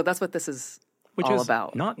so that's what this is Which all is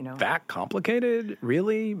about. Not that complicated,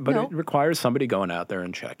 really, but it requires somebody going out there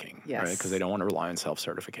and checking, right? Because they don't want to rely on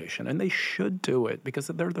self-certification. And they should do it because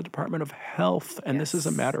they're the Department of Health, and this is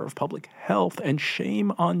a matter of public health. And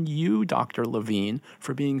shame on you, Dr. Levine,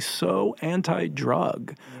 for being so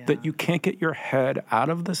anti-drug that you can't get your head out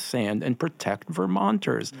of the sand and protect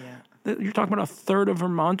Vermonters. Yeah. You're talking about a third of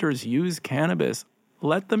Vermonters use cannabis.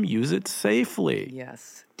 Let them use it safely.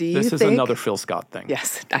 Yes. This is another Phil Scott thing.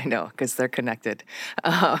 Yes, I know, because they're connected.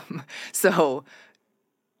 So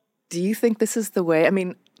do you think this is the way? I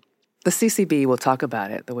mean, the CCB will talk about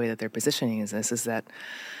it. The way that they're positioning is that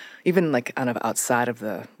even like kind of outside of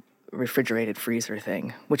the refrigerated freezer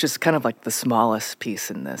thing, which is kind of like the smallest piece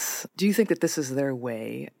in this, do you think that this is their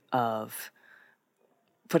way of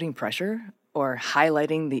putting pressure or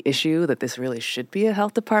highlighting the issue that this really should be a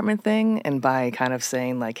health department thing, and by kind of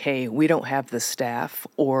saying like, hey, we don't have the staff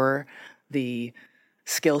or the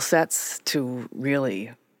skill sets to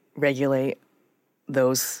really regulate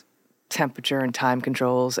those temperature and time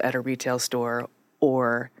controls at a retail store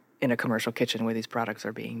or in a commercial kitchen where these products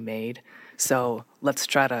are being made. So let's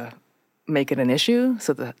try to make it an issue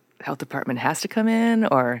so the health department has to come in,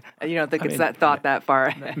 or that thought that far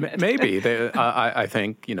ahead? Maybe. I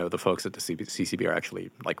think, the folks at the CCB are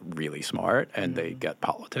actually like really smart, and they get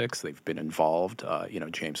politics. They've been involved.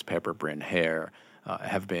 James Pepper, Bryn Hare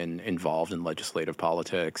have been involved in legislative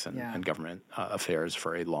politics and government affairs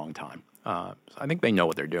for a long time. So I think they know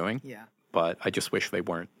what they're doing. Yeah. But I just wish they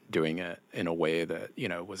weren't doing it in a way that,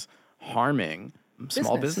 was harming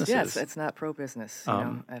small businesses. Yes, it's not pro-business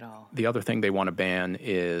at all. The other thing they want to ban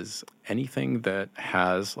is anything that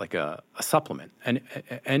has like a supplement. And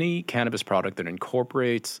any cannabis product that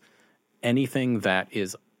incorporates anything that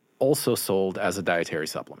is also sold as a dietary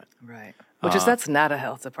supplement. Right. That's not a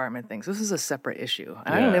health department thing. So this is a separate issue.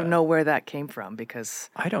 And I don't even know where that came from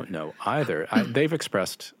because... I don't know either. They've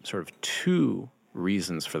expressed sort of two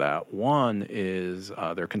reasons for that. One is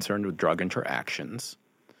they're concerned with drug interactions.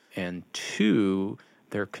 And two,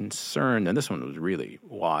 they're concerned, and this one was really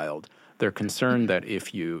wild, they're concerned that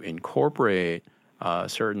if you incorporate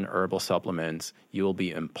certain herbal supplements, you will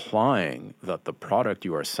be implying that the product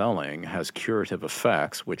you are selling has curative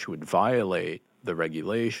effects, which would violate the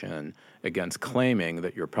regulation against claiming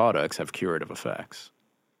that your products have curative effects.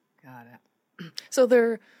 Got it. So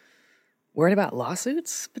they're worried about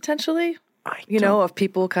lawsuits, potentially? Of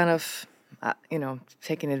people kind of,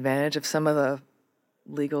 taking advantage of some of the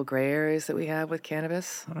legal gray areas that we have with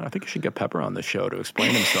cannabis? I think you should get Pepper on the show to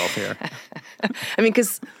explain himself here. I mean,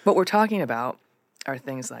 because what we're talking about are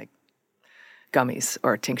things like gummies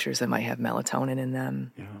or tinctures that might have melatonin in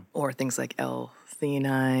them, or things like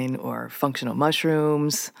L-theanine or functional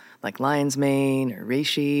mushrooms like lion's mane or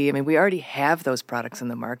reishi. I mean, we already have those products in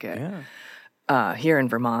the market here in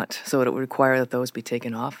Vermont, so it would require that those be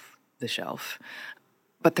taken off the shelf.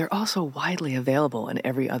 but they're also widely available in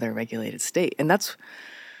every other regulated state. And that's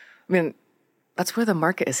where the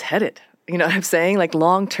market is headed. You know what I'm saying? Like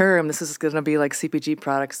long term, this is going to be like CPG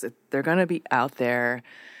products. They're going to be out there.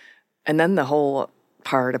 And then the whole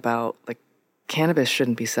part about like cannabis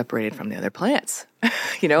shouldn't be separated from the other plants.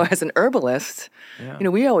 As an herbalist,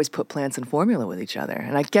 we always put plants in formula with each other.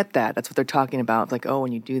 And I get that. That's what they're talking about. Like,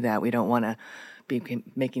 when you do that, we don't want to be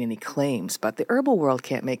making any claims. But the herbal world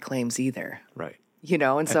can't make claims either. Right.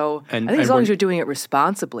 And so I think as long as you're doing it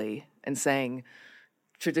responsibly and saying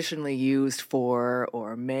traditionally used for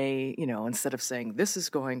or may, instead of saying this is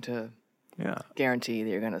going to guarantee that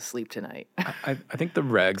you're going to sleep tonight. I think the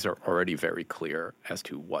regs are already very clear as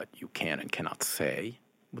to what you can and cannot say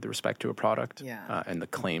with respect to a product and the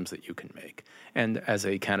claims that you can make. And as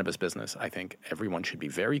a cannabis business, I think everyone should be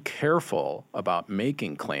very careful about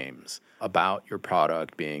making claims about your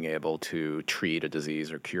product being able to treat a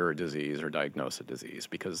disease or cure a disease or diagnose a disease,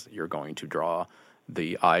 because you're going to draw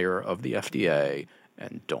the ire of the FDA.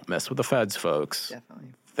 And don't mess with the feds, folks.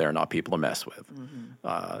 Definitely. They're not people to mess with.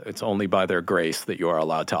 Mm-hmm. It's only by their grace that you are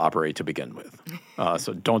allowed to operate to begin with.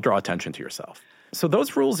 So don't draw attention to yourself. So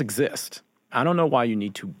those rules exist. I don't know why you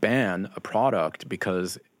need to ban a product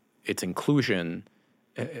because its inclusion,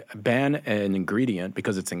 ban an ingredient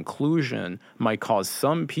because its inclusion might cause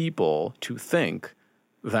some people to think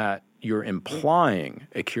that you're implying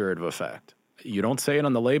a curative effect. You don't say it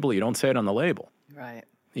on the label. You don't say it on the label. Right.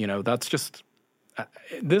 That's just...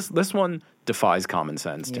 This one defies common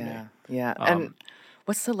sense to me. Yeah. And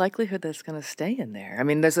what's the likelihood that it's going to stay in there? I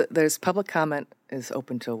mean, there's public comment is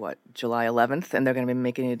open till July 11th, and they're going to be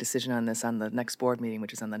making a decision on this on the next board meeting,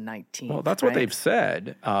 which is on the 19th. Well, that's what they've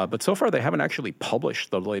said, but so far they haven't actually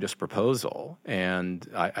published the latest proposal, and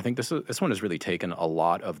I think this one has really taken a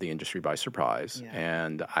lot of the industry by surprise,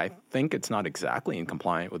 and I think it's not exactly in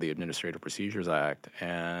compliance with the Administrative Procedures Act,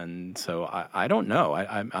 and so I don't know.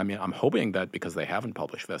 I mean, I'm hoping that because they haven't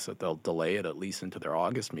published this, that they'll delay it at least into their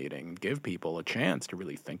August meeting, give people a chance to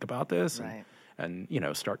really think about this, and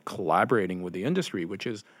start collaborating with the industry, which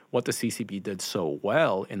is what the CCB did so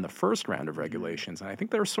well in the first round of regulations. And I think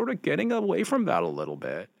they're sort of getting away from that a little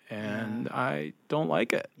bit, and I don't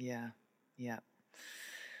like it. Yeah.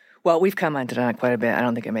 Well, we've commented on it quite a bit. I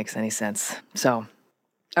don't think it makes any sense. So,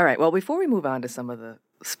 all right. Well, before we move on to some of the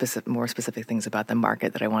more specific things about the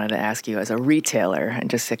market that I wanted to ask you as a retailer and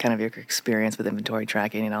just to kind of your experience with inventory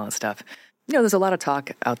tracking and all that stuff, there's a lot of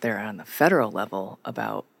talk out there on the federal level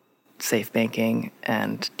about safe banking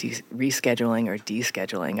and rescheduling or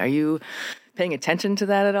descheduling. Are you paying attention to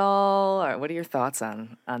that at all? Or what are your thoughts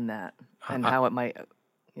on that and how it might,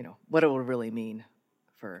 what it will really mean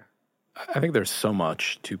for... I think there's so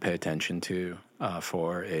much to pay attention to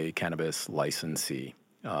for a cannabis licensee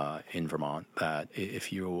in Vermont that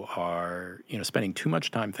if you are, spending too much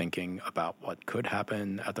time thinking about what could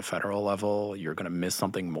happen at the federal level, you're going to miss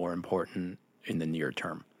something more important in the near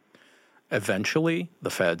term. Eventually, the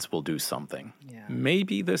feds will do something. Yeah.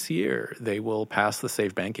 Maybe this year they will pass the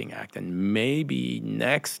Safe Banking Act, and maybe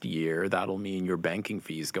next year that'll mean your banking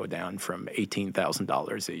fees go down from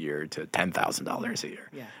 $18,000 a year to $10,000 a year.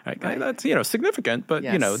 Yeah. Right? That's significant, but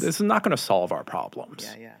this is not going to solve our problems.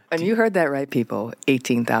 Yeah. And you heard that right, people.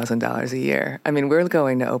 $18,000 a year. I mean, we're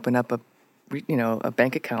going to open up a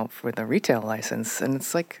bank account for the retail license, and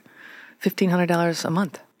it's like $1,500 a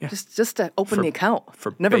month. Yeah. Just to open the account.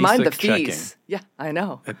 Never mind the fees. Checking. Yeah, I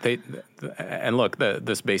know. And look,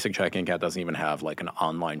 this basic checking account doesn't even have like an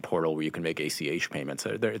online portal where you can make ACH payments.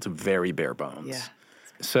 It's very bare bones. Yeah.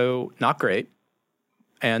 So not great.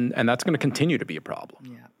 And that's going to continue to be a problem.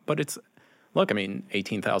 Yeah. But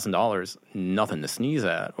 $18,000, nothing to sneeze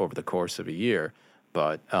at over the course of a year.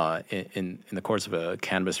 But in the course of a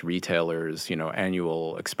cannabis retailer's,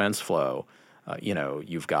 annual expense flow,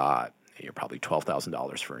 you're probably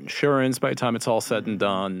 $12,000 for insurance by the time it's all said and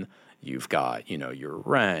done. You've got, your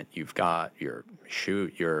rent. You've got your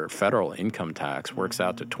federal income tax works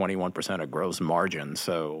out to 21% of gross margin.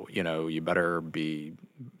 So, you better be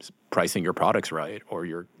pricing your products right, or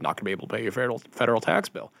you're not going to be able to pay your federal tax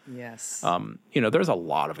bill. Yes. There's a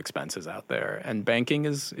lot of expenses out there, and banking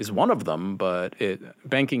is one of them. But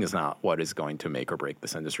banking is not what is going to make or break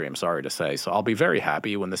this industry. I'm sorry to say. So I'll be very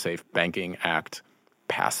happy when the Safe Banking Act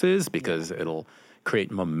passes, because it'll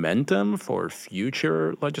create momentum for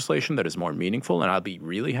future legislation that is more meaningful. And I'll be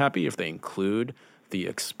really happy if they include the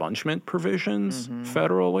expungement provisions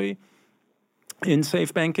federally in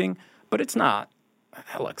safe banking. But it's not.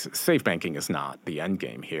 Look, safe banking is not the end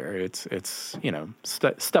game here. It's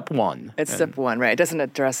step one. It's step one, right? It doesn't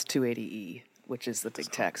address 280E, which is the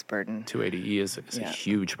big tax burden. 280E is a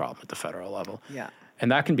huge problem at the federal level. Yeah.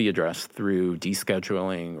 And that can be addressed through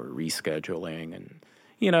descheduling or rescheduling. And,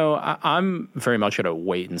 I'm very much at a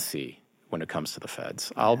wait and see when it comes to the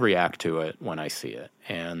feds. I'll react to it when I see it.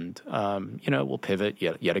 And, we'll pivot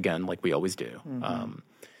yet again, like we always do.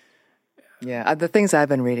 The things I've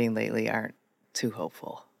been reading lately aren't too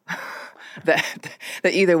hopeful that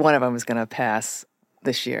either one of them is going to pass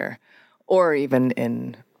this year, or even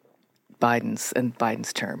in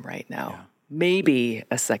Biden's term right now. Yeah. Maybe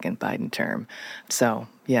a second Biden term. So,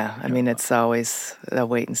 I mean, it's always a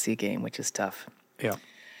wait and see game, which is tough. Yeah.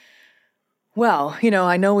 Well,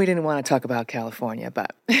 I know we didn't want to talk about California,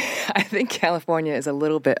 but I think California is a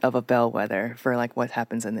little bit of a bellwether for like what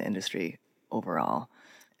happens in the industry overall.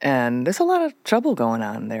 And there's a lot of trouble going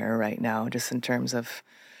on there right now, just in terms of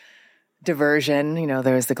diversion.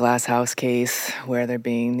 There's the Glass House case where they're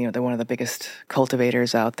being, they're one of the biggest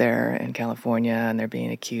cultivators out there in California, and they're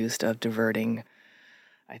being accused of diverting,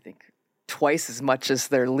 I think, twice as much as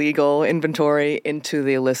their legal inventory into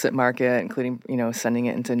the illicit market, including, sending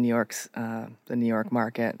it into the New York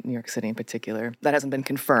market, New York City in particular. That hasn't been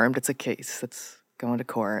confirmed. It's a case that's going to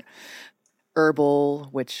court. Herbal,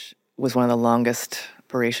 which was one of the longest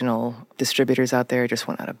operational distributors out there, just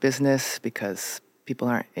went out of business because people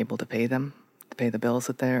aren't able to pay the bills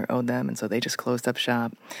that they're owed them, and so they just closed up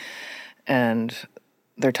shop. And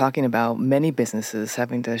they're talking about many businesses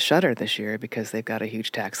having to shutter this year because they've got a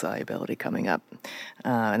huge tax liability coming up,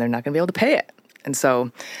 and they're not going to be able to pay it. And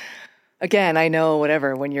so, again, I know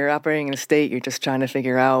when you're operating in a state, you're just trying to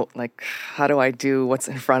figure out, like, how do I do what's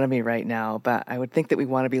in front of me right now? But I would think that we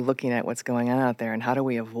want to be looking at what's going on out there and how do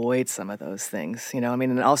we avoid some of those things,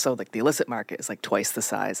 and also, like, the illicit market is like twice the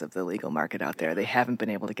size of the legal market out there. They haven't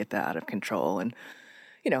been able to get that out of control. And,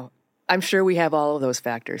 I'm sure we have all of those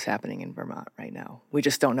factors happening in Vermont right now. We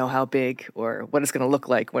just don't know how big or what it's going to look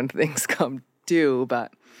like when things come due.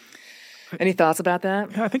 But any thoughts about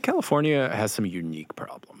that? Yeah, I think California has some unique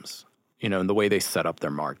problems. In the way they set up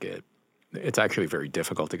their market, it's actually very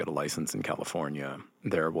difficult to get a license in California.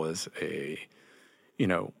 There was a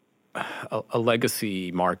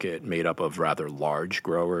legacy market made up of rather large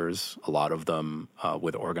growers, a lot of them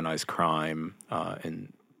with organized crime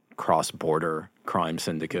and cross-border crime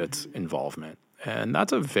syndicates involvement. And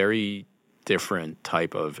that's a very different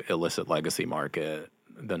type of illicit legacy market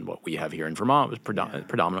than what we have here in Vermont, was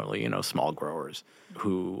predominantly, small growers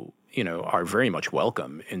who are very much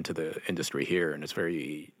welcome into the industry here, and it's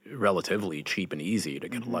very relatively cheap and easy to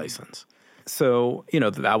get a license. So,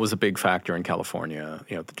 that was a big factor in California,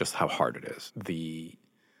 just how hard it is. The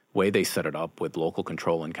way they set it up with local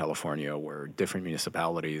control in California, where different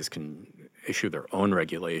municipalities can issue their own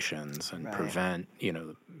regulations and prevent,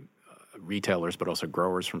 retailers, but also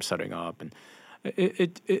growers from setting up. And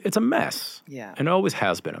it's a mess. Yeah. And it always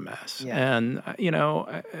has been a mess. Yeah. And,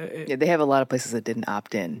 they have a lot of places that didn't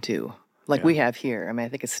opt in, too. Like we have here. I mean, I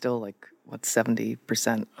think it's still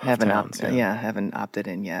 70% haven't opted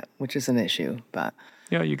in yet, which is an issue. But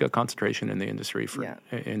yeah, you got concentration in the industry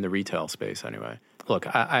in the retail space anyway. Look,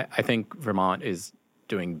 I think Vermont is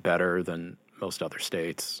doing better than most other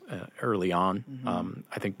states early on.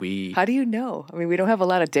 I think How do you know? I mean, we don't have a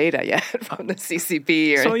lot of data yet from the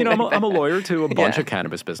CCB. So, I'm a lawyer to a bunch of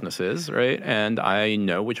cannabis businesses, right? And I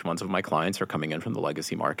know which ones of my clients are coming in from the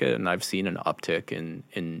legacy market, and I've seen an uptick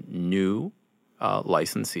in new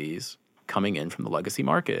licensees coming in from the legacy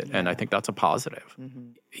market, and I think that's a positive.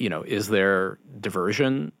 Is there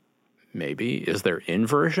diversion? Maybe. Is there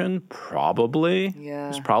inversion? Probably. Yeah.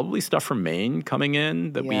 There's probably stuff from Maine coming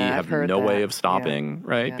in that we have no way of stopping,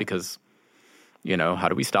 right? Yeah. Because, how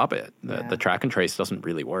do we stop it? The track and trace doesn't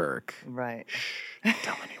really work. Right. Shh, don't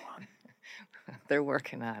tell anyone. They're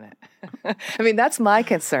working on it. I mean, that's my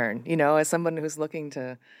concern, as someone who's looking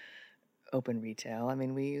to open retail. I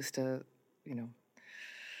mean, we used to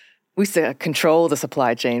control the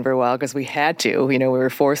supply chain for a while because we had to. We were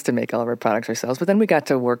forced to make all of our products ourselves. But then we got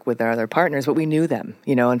to work with our other partners, but we knew them,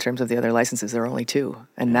 in terms of the other licenses. There were only 2.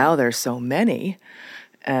 And now there's so many.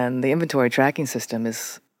 And the inventory tracking system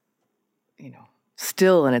is,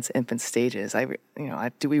 still in its infant stages.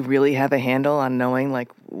 Do we really have a handle on knowing,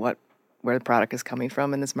 where the product is coming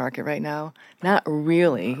from in this market right now? Not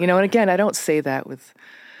really. And again, I don't say that with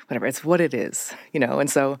whatever, it's what it is, And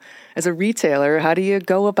so as a retailer, how do you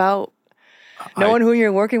go about knowing who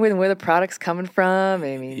you're working with and where the product's coming from?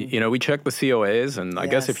 I mean, we check the COAs, and I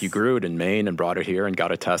guess if you grew it in Maine and brought it here and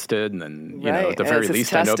got it tested, and then, at the very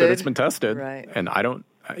least, I know that it's been tested. Right. And I don't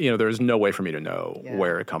there's no way for me to know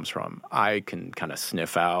where it comes from. I can kind of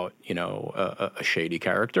sniff out, a shady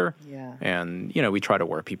character. Yeah. And, we try to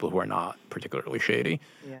work people who are not particularly shady.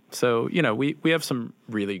 Yeah. So, we have some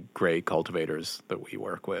really great cultivators that we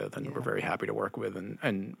work with and we're very happy to work with.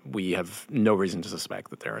 And we have no reason to suspect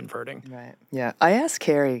that they're inverting. Right. Yeah. I asked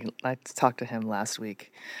Carey, I talked to him last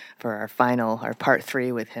week for our part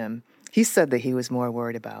 3 with him. He said that he was more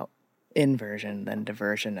worried about inversion than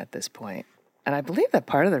diversion at this point. And I believe that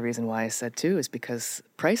part of the reason why I said too is because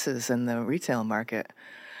prices in the retail market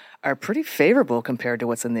are pretty favorable compared to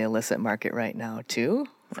what's in the illicit market right now too.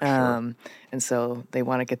 For sure. And so they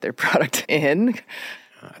want to get their product in.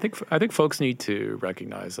 I think folks need to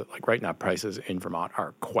recognize that like right now prices in Vermont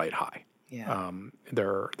are quite high. Yeah.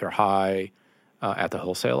 They're high at the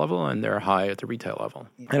wholesale level and they're high at the retail level.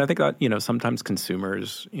 Yeah. And I think that, sometimes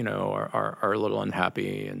consumers, are a little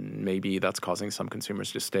unhappy and maybe that's causing some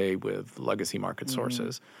consumers to stay with legacy market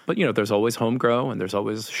sources. But, there's always home grow and there's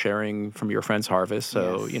always sharing from your friend's harvest.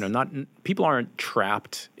 So, people aren't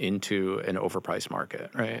trapped into an overpriced market,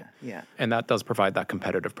 right? Yeah. And that does provide that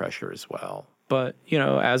competitive pressure as well. But,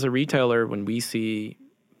 as a retailer, when we see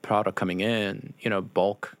product coming in,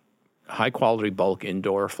 high quality bulk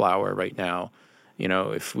indoor flower right now,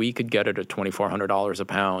 if we could get it at $2,400 a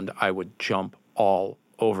pound, I would jump all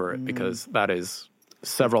over it because that is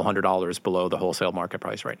several $100s below the wholesale market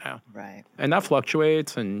price right now. Right. And that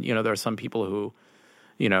fluctuates. And, there are some people who,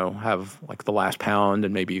 have like the last pound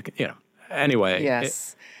and maybe you can, anyway.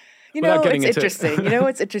 Yes. It's interesting.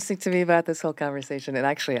 What's interesting to me about this whole conversation, and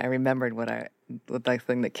actually I remembered the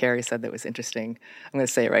thing that Carey said that was interesting. I'm going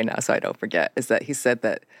to say it right now so I don't forget, is that he said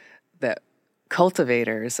that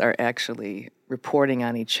cultivators are actually reporting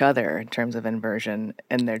on each other in terms of inversion,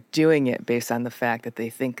 and they're doing it based on the fact that they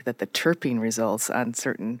think that the terpene results on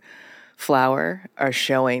certain flower are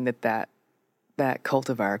showing that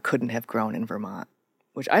cultivar couldn't have grown in Vermont,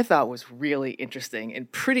 which I thought was really interesting and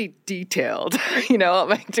pretty detailed.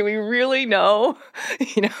 Do we really know,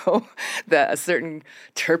 that a certain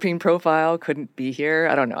terpene profile couldn't be here?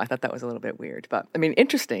 I don't know. I thought that was a little bit weird, but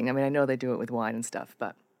interesting. I know they do it with wine and stuff,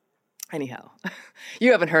 but anyhow,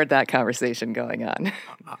 you haven't heard that conversation going on.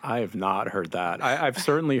 I have not heard that. I've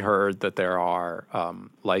certainly heard that there are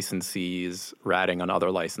licensees ratting on other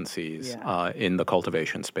licensees in the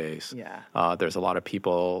cultivation space. Yeah. There's a lot of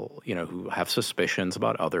people, who have suspicions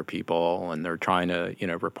about other people, and they're trying to,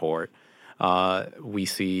 report. We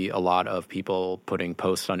see a lot of people putting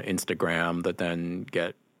posts on Instagram that then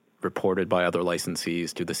get reported by other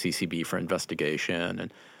licensees to the CCB for investigation,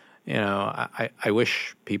 and I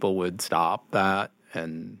wish people would stop that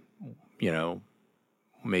and,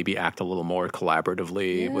 maybe act a little more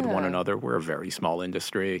collaboratively with one another. We're a very small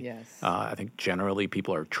industry. Yes. I think generally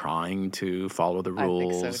people are trying to follow the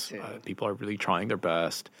rules. I think so too. People are really trying their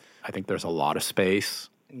best. I think there's a lot of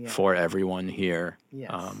space for everyone here.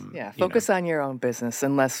 Yes. Focus on your own business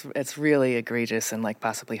unless it's really egregious and like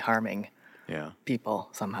possibly harming people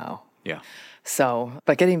somehow. Yeah. So,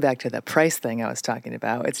 but getting back to the price thing I was talking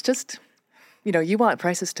about, it's just, you want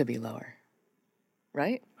prices to be lower,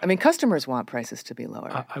 right? Customers want prices to be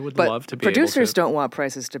lower. I would love to be producers don't want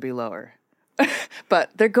prices to be lower, but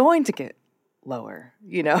they're going to get lower,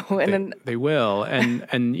 and they will.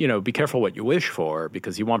 And be careful what you wish for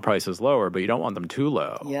because you want prices lower, but you don't want them too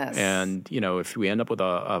low. Yes. And, if we end up with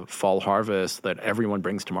a fall harvest that everyone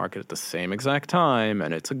brings to market at the same exact time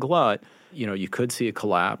and it's a glut, you could see a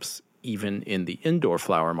collapse even in the indoor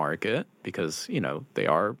flower market because, they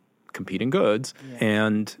are competing goods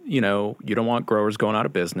and, you don't want growers going out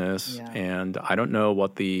of business. Yeah. And I don't know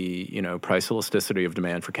what the, price elasticity of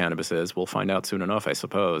demand for cannabis is. We'll find out soon enough, I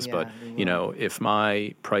suppose. Yeah, but, if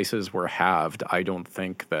my prices were halved, I don't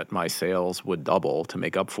think that my sales would double to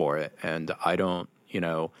make up for it. And I don't,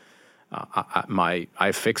 I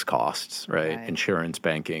have fixed costs, right? Insurance,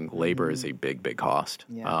 banking, labor is a big, big cost.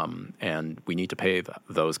 Yeah. And we need to pay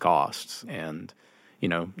those costs. And,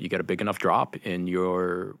 you get a big enough drop in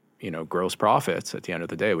your, gross profits at the end of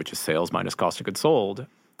the day, which is sales minus cost of goods sold.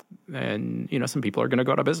 And, some people are going to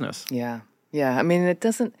go out of business. Yeah. Yeah. It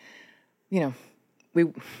doesn't,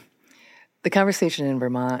 the conversation in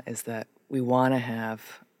Vermont is that we want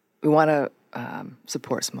to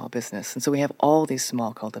support small business. And so we have all these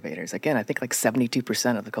small cultivators. Again, I think like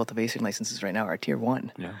 72% of the cultivation licenses right now are tier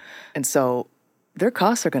 1. Yeah. And so their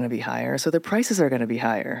costs are going to be higher, so their prices are going to be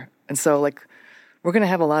higher. And so we're going to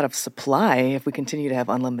have a lot of supply if we continue to have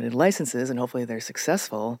unlimited licenses, and hopefully they're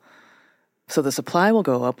successful. So the supply will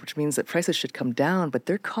go up, which means that prices should come down, but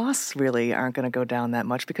their costs really aren't going to go down that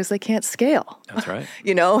much because they can't scale. That's right.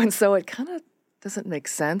 And so it kind of doesn't make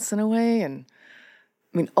sense in a way. And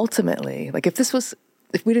ultimately, if this was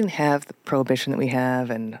if we didn't have the prohibition that we have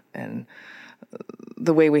and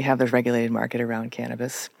the way we have this regulated market around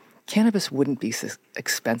cannabis wouldn't be so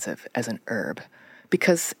expensive as an herb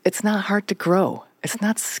because it's not hard to grow. It's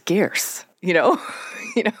not scarce, you know?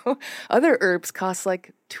 Other herbs cost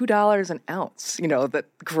like $2 an ounce, that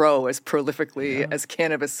grow as prolifically as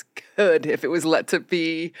cannabis could if it was let to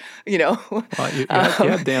be, Well, you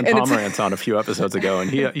had Dan Pomerantz on a few episodes ago,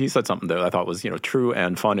 and he said something that I thought was, true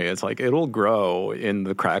and funny. It's like, it'll grow in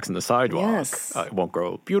the cracks in the sidewalk. Yes. It won't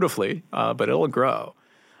grow beautifully, but it'll grow.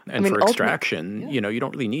 And for extraction, you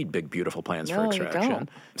don't really need big, beautiful plants for extraction. You don't.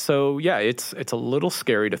 So, it's a little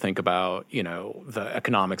scary to think about, the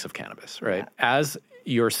economics of cannabis, right? Yeah. As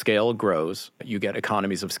your scale grows, you get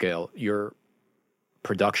economies of scale. Your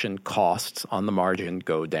production costs on the margin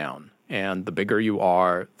go down. And the bigger you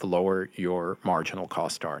are, the lower your marginal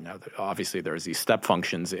costs are. Now, obviously, there's these step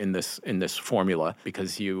functions in this formula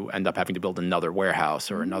because you end up having to build another warehouse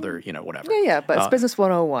or another, whatever. Yeah, but it's business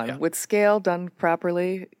 101. Yeah. With scale done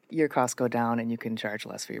properly, your costs go down and you can charge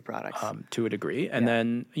less for your products. To a degree. And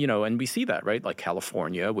then, and we see that, right? Like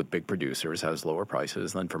California with big producers has lower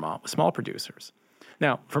prices than Vermont with small producers.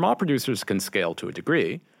 Now, Vermont producers can scale to a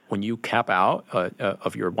degree. When you cap out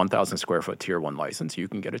of your 1,000 square foot Tier 1 license, you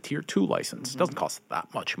can get a Tier 2 license. It doesn't cost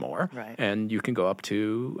that much more. Right. And you can go up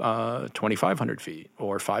to 2,500 feet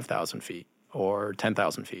or 5,000 feet or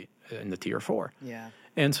 10,000 feet in the Tier 4. Yeah.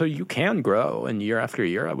 And so you can grow, and year after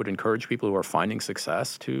year, I would encourage people who are finding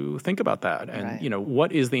success to think about that. And,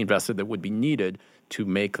 what is the investment that would be needed to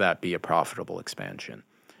make that be a profitable expansion?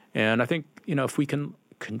 And I think, if we can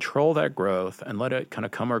control that growth and let it kind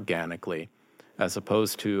of come organically, as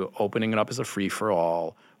opposed to opening it up as a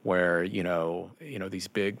free-for-all where, these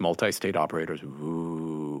big multi-state operators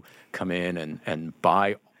come in and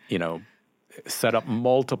buy, set up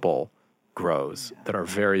multiple grows that are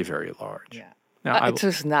very, very large. Yeah. Now, it's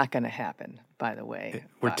just not going to happen, by the way.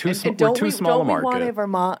 We're too small a market. Don't we want a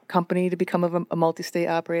Vermont company to become a multi-state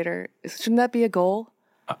operator? Shouldn't that be a goal?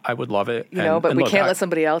 I would love it. But we can't let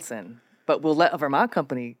somebody else in. But we'll let a Vermont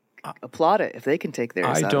company applaud it if they can take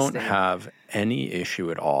theirs. I don't have any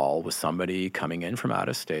issue at all with somebody coming in from out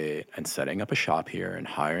of state and setting up a shop here and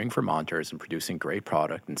hiring Vermonters and producing great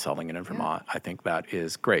product and selling it in Vermont. I think that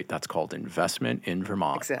is great. That's called investment in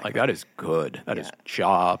Vermont. Exactly. Like, that is good. That is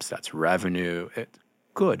jobs. That's revenue. It's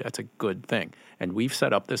good. That's a good thing. And we've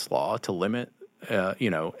set up this law to limit,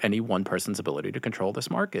 any one person's ability to control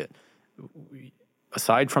this market.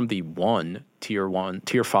 Aside from the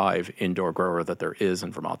Tier 5 indoor grower that there is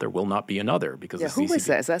in Vermont, there will not be another because who is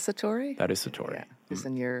that? Is that Satori? That is Satori. Yeah, it's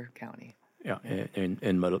in your county. Yeah, in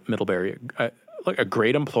Middlebury. A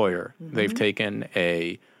great employer. Mm-hmm. They've taken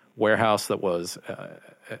a warehouse that was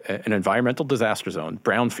an environmental disaster zone,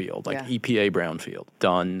 brownfield, like EPA brownfield,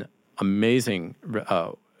 done amazing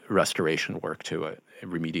restoration work to it,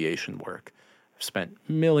 remediation work, spent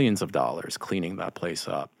millions of dollars cleaning that place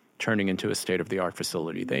up, turning into a state-of-the-art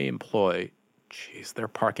facility. They employ, their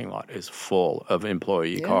parking lot is full of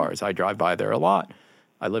employee cars. I drive by there a lot.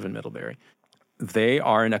 I live in Middlebury. They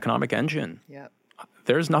are an economic engine. Yeah.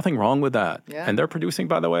 There's nothing wrong with that. Yeah. And they're producing,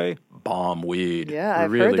 by the way, bomb weed. Yeah,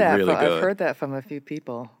 I've heard that. I've heard that from a few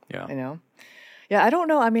people. Yeah. Yeah, I don't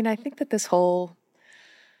know. I mean, I think that this whole,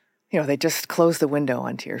 they just closed the window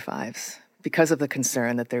on Tier 5s because of the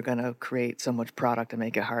concern that they're going to create so much product and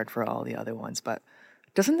make it hard for all the other ones. But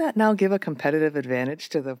doesn't that now give a competitive advantage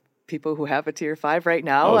to the people who have a Tier 5 right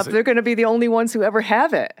now? If they're going to be the only ones who ever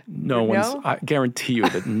have it. I guarantee you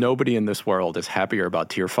that nobody in this world is happier about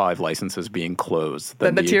Tier 5 licenses being closed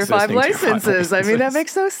than the Tier 5 licenses. I mean, that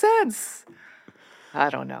makes no sense. I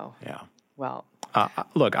don't know. Yeah. Well,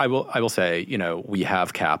 look, I will say, we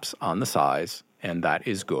have caps on the size, and that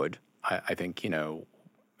is good. I think,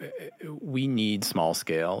 we need small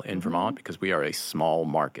scale in Vermont because we are a small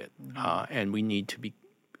market, and we need to be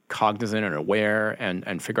cognizant and aware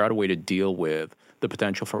and figure out a way to deal with the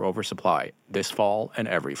potential for oversupply this fall and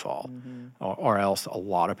every fall, or else a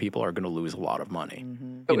lot of people are going to lose a lot of money.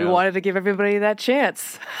 But we wanted to give everybody that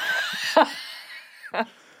chance.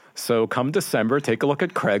 So come December, take a look at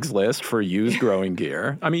Craigslist for used growing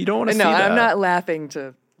gear. I mean, you don't want to see that. No, I'm not laughing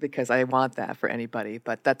because I want that for anybody,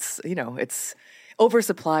 but that's, it's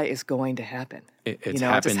oversupply is going to happen. It's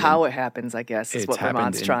just how it happens, I guess, is what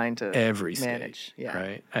Vermont's trying to every manage. State,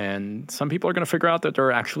 right? And some people are going to figure out that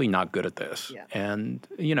they're actually not good at this. Yeah. And,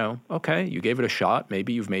 okay, you gave it a shot.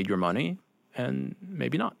 Maybe you've made your money, and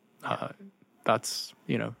maybe not. That's,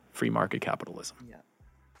 free market capitalism. Yeah.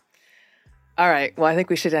 All right. Well, I think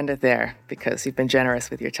we should end it there because you've been generous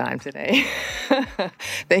with your time today.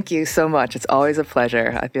 Thank you so much. It's always a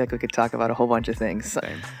pleasure. I feel like we could talk about a whole bunch of things.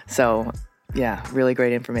 Same. So Yeah, really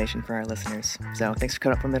great information for our listeners. So thanks for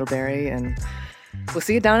coming up from Middlebury, and we'll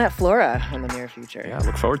see you down at Flora in the near future. Yeah,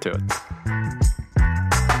 look forward to it.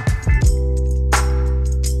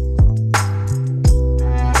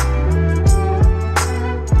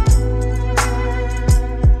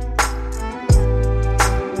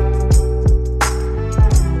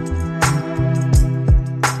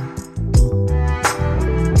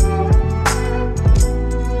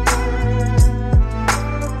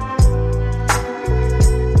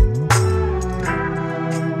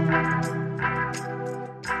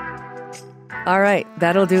 All right,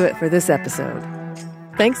 that'll do it for this episode.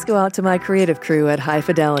 Thanks go out to my creative crew at High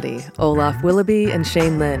Fidelity, Olaf Willoughby and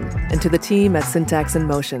Shane Lynn, and to the team at Syntax in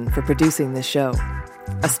Motion for producing this show.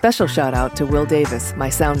 A special shout out to Will Davis, my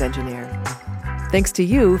sound engineer. Thanks to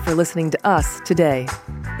you for listening to us today.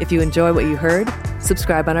 If you enjoy what you heard,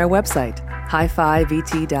 subscribe on our website,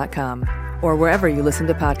 hi5vt.com, or wherever you listen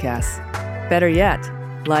to podcasts. Better yet,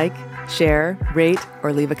 like, share, rate,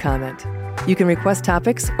 or leave a comment. You can request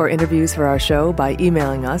topics or interviews for our show by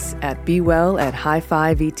emailing us at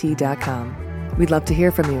bewell@hi5vt.com. We'd love to hear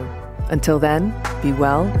from you. Until then, be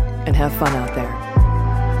well and have fun out there.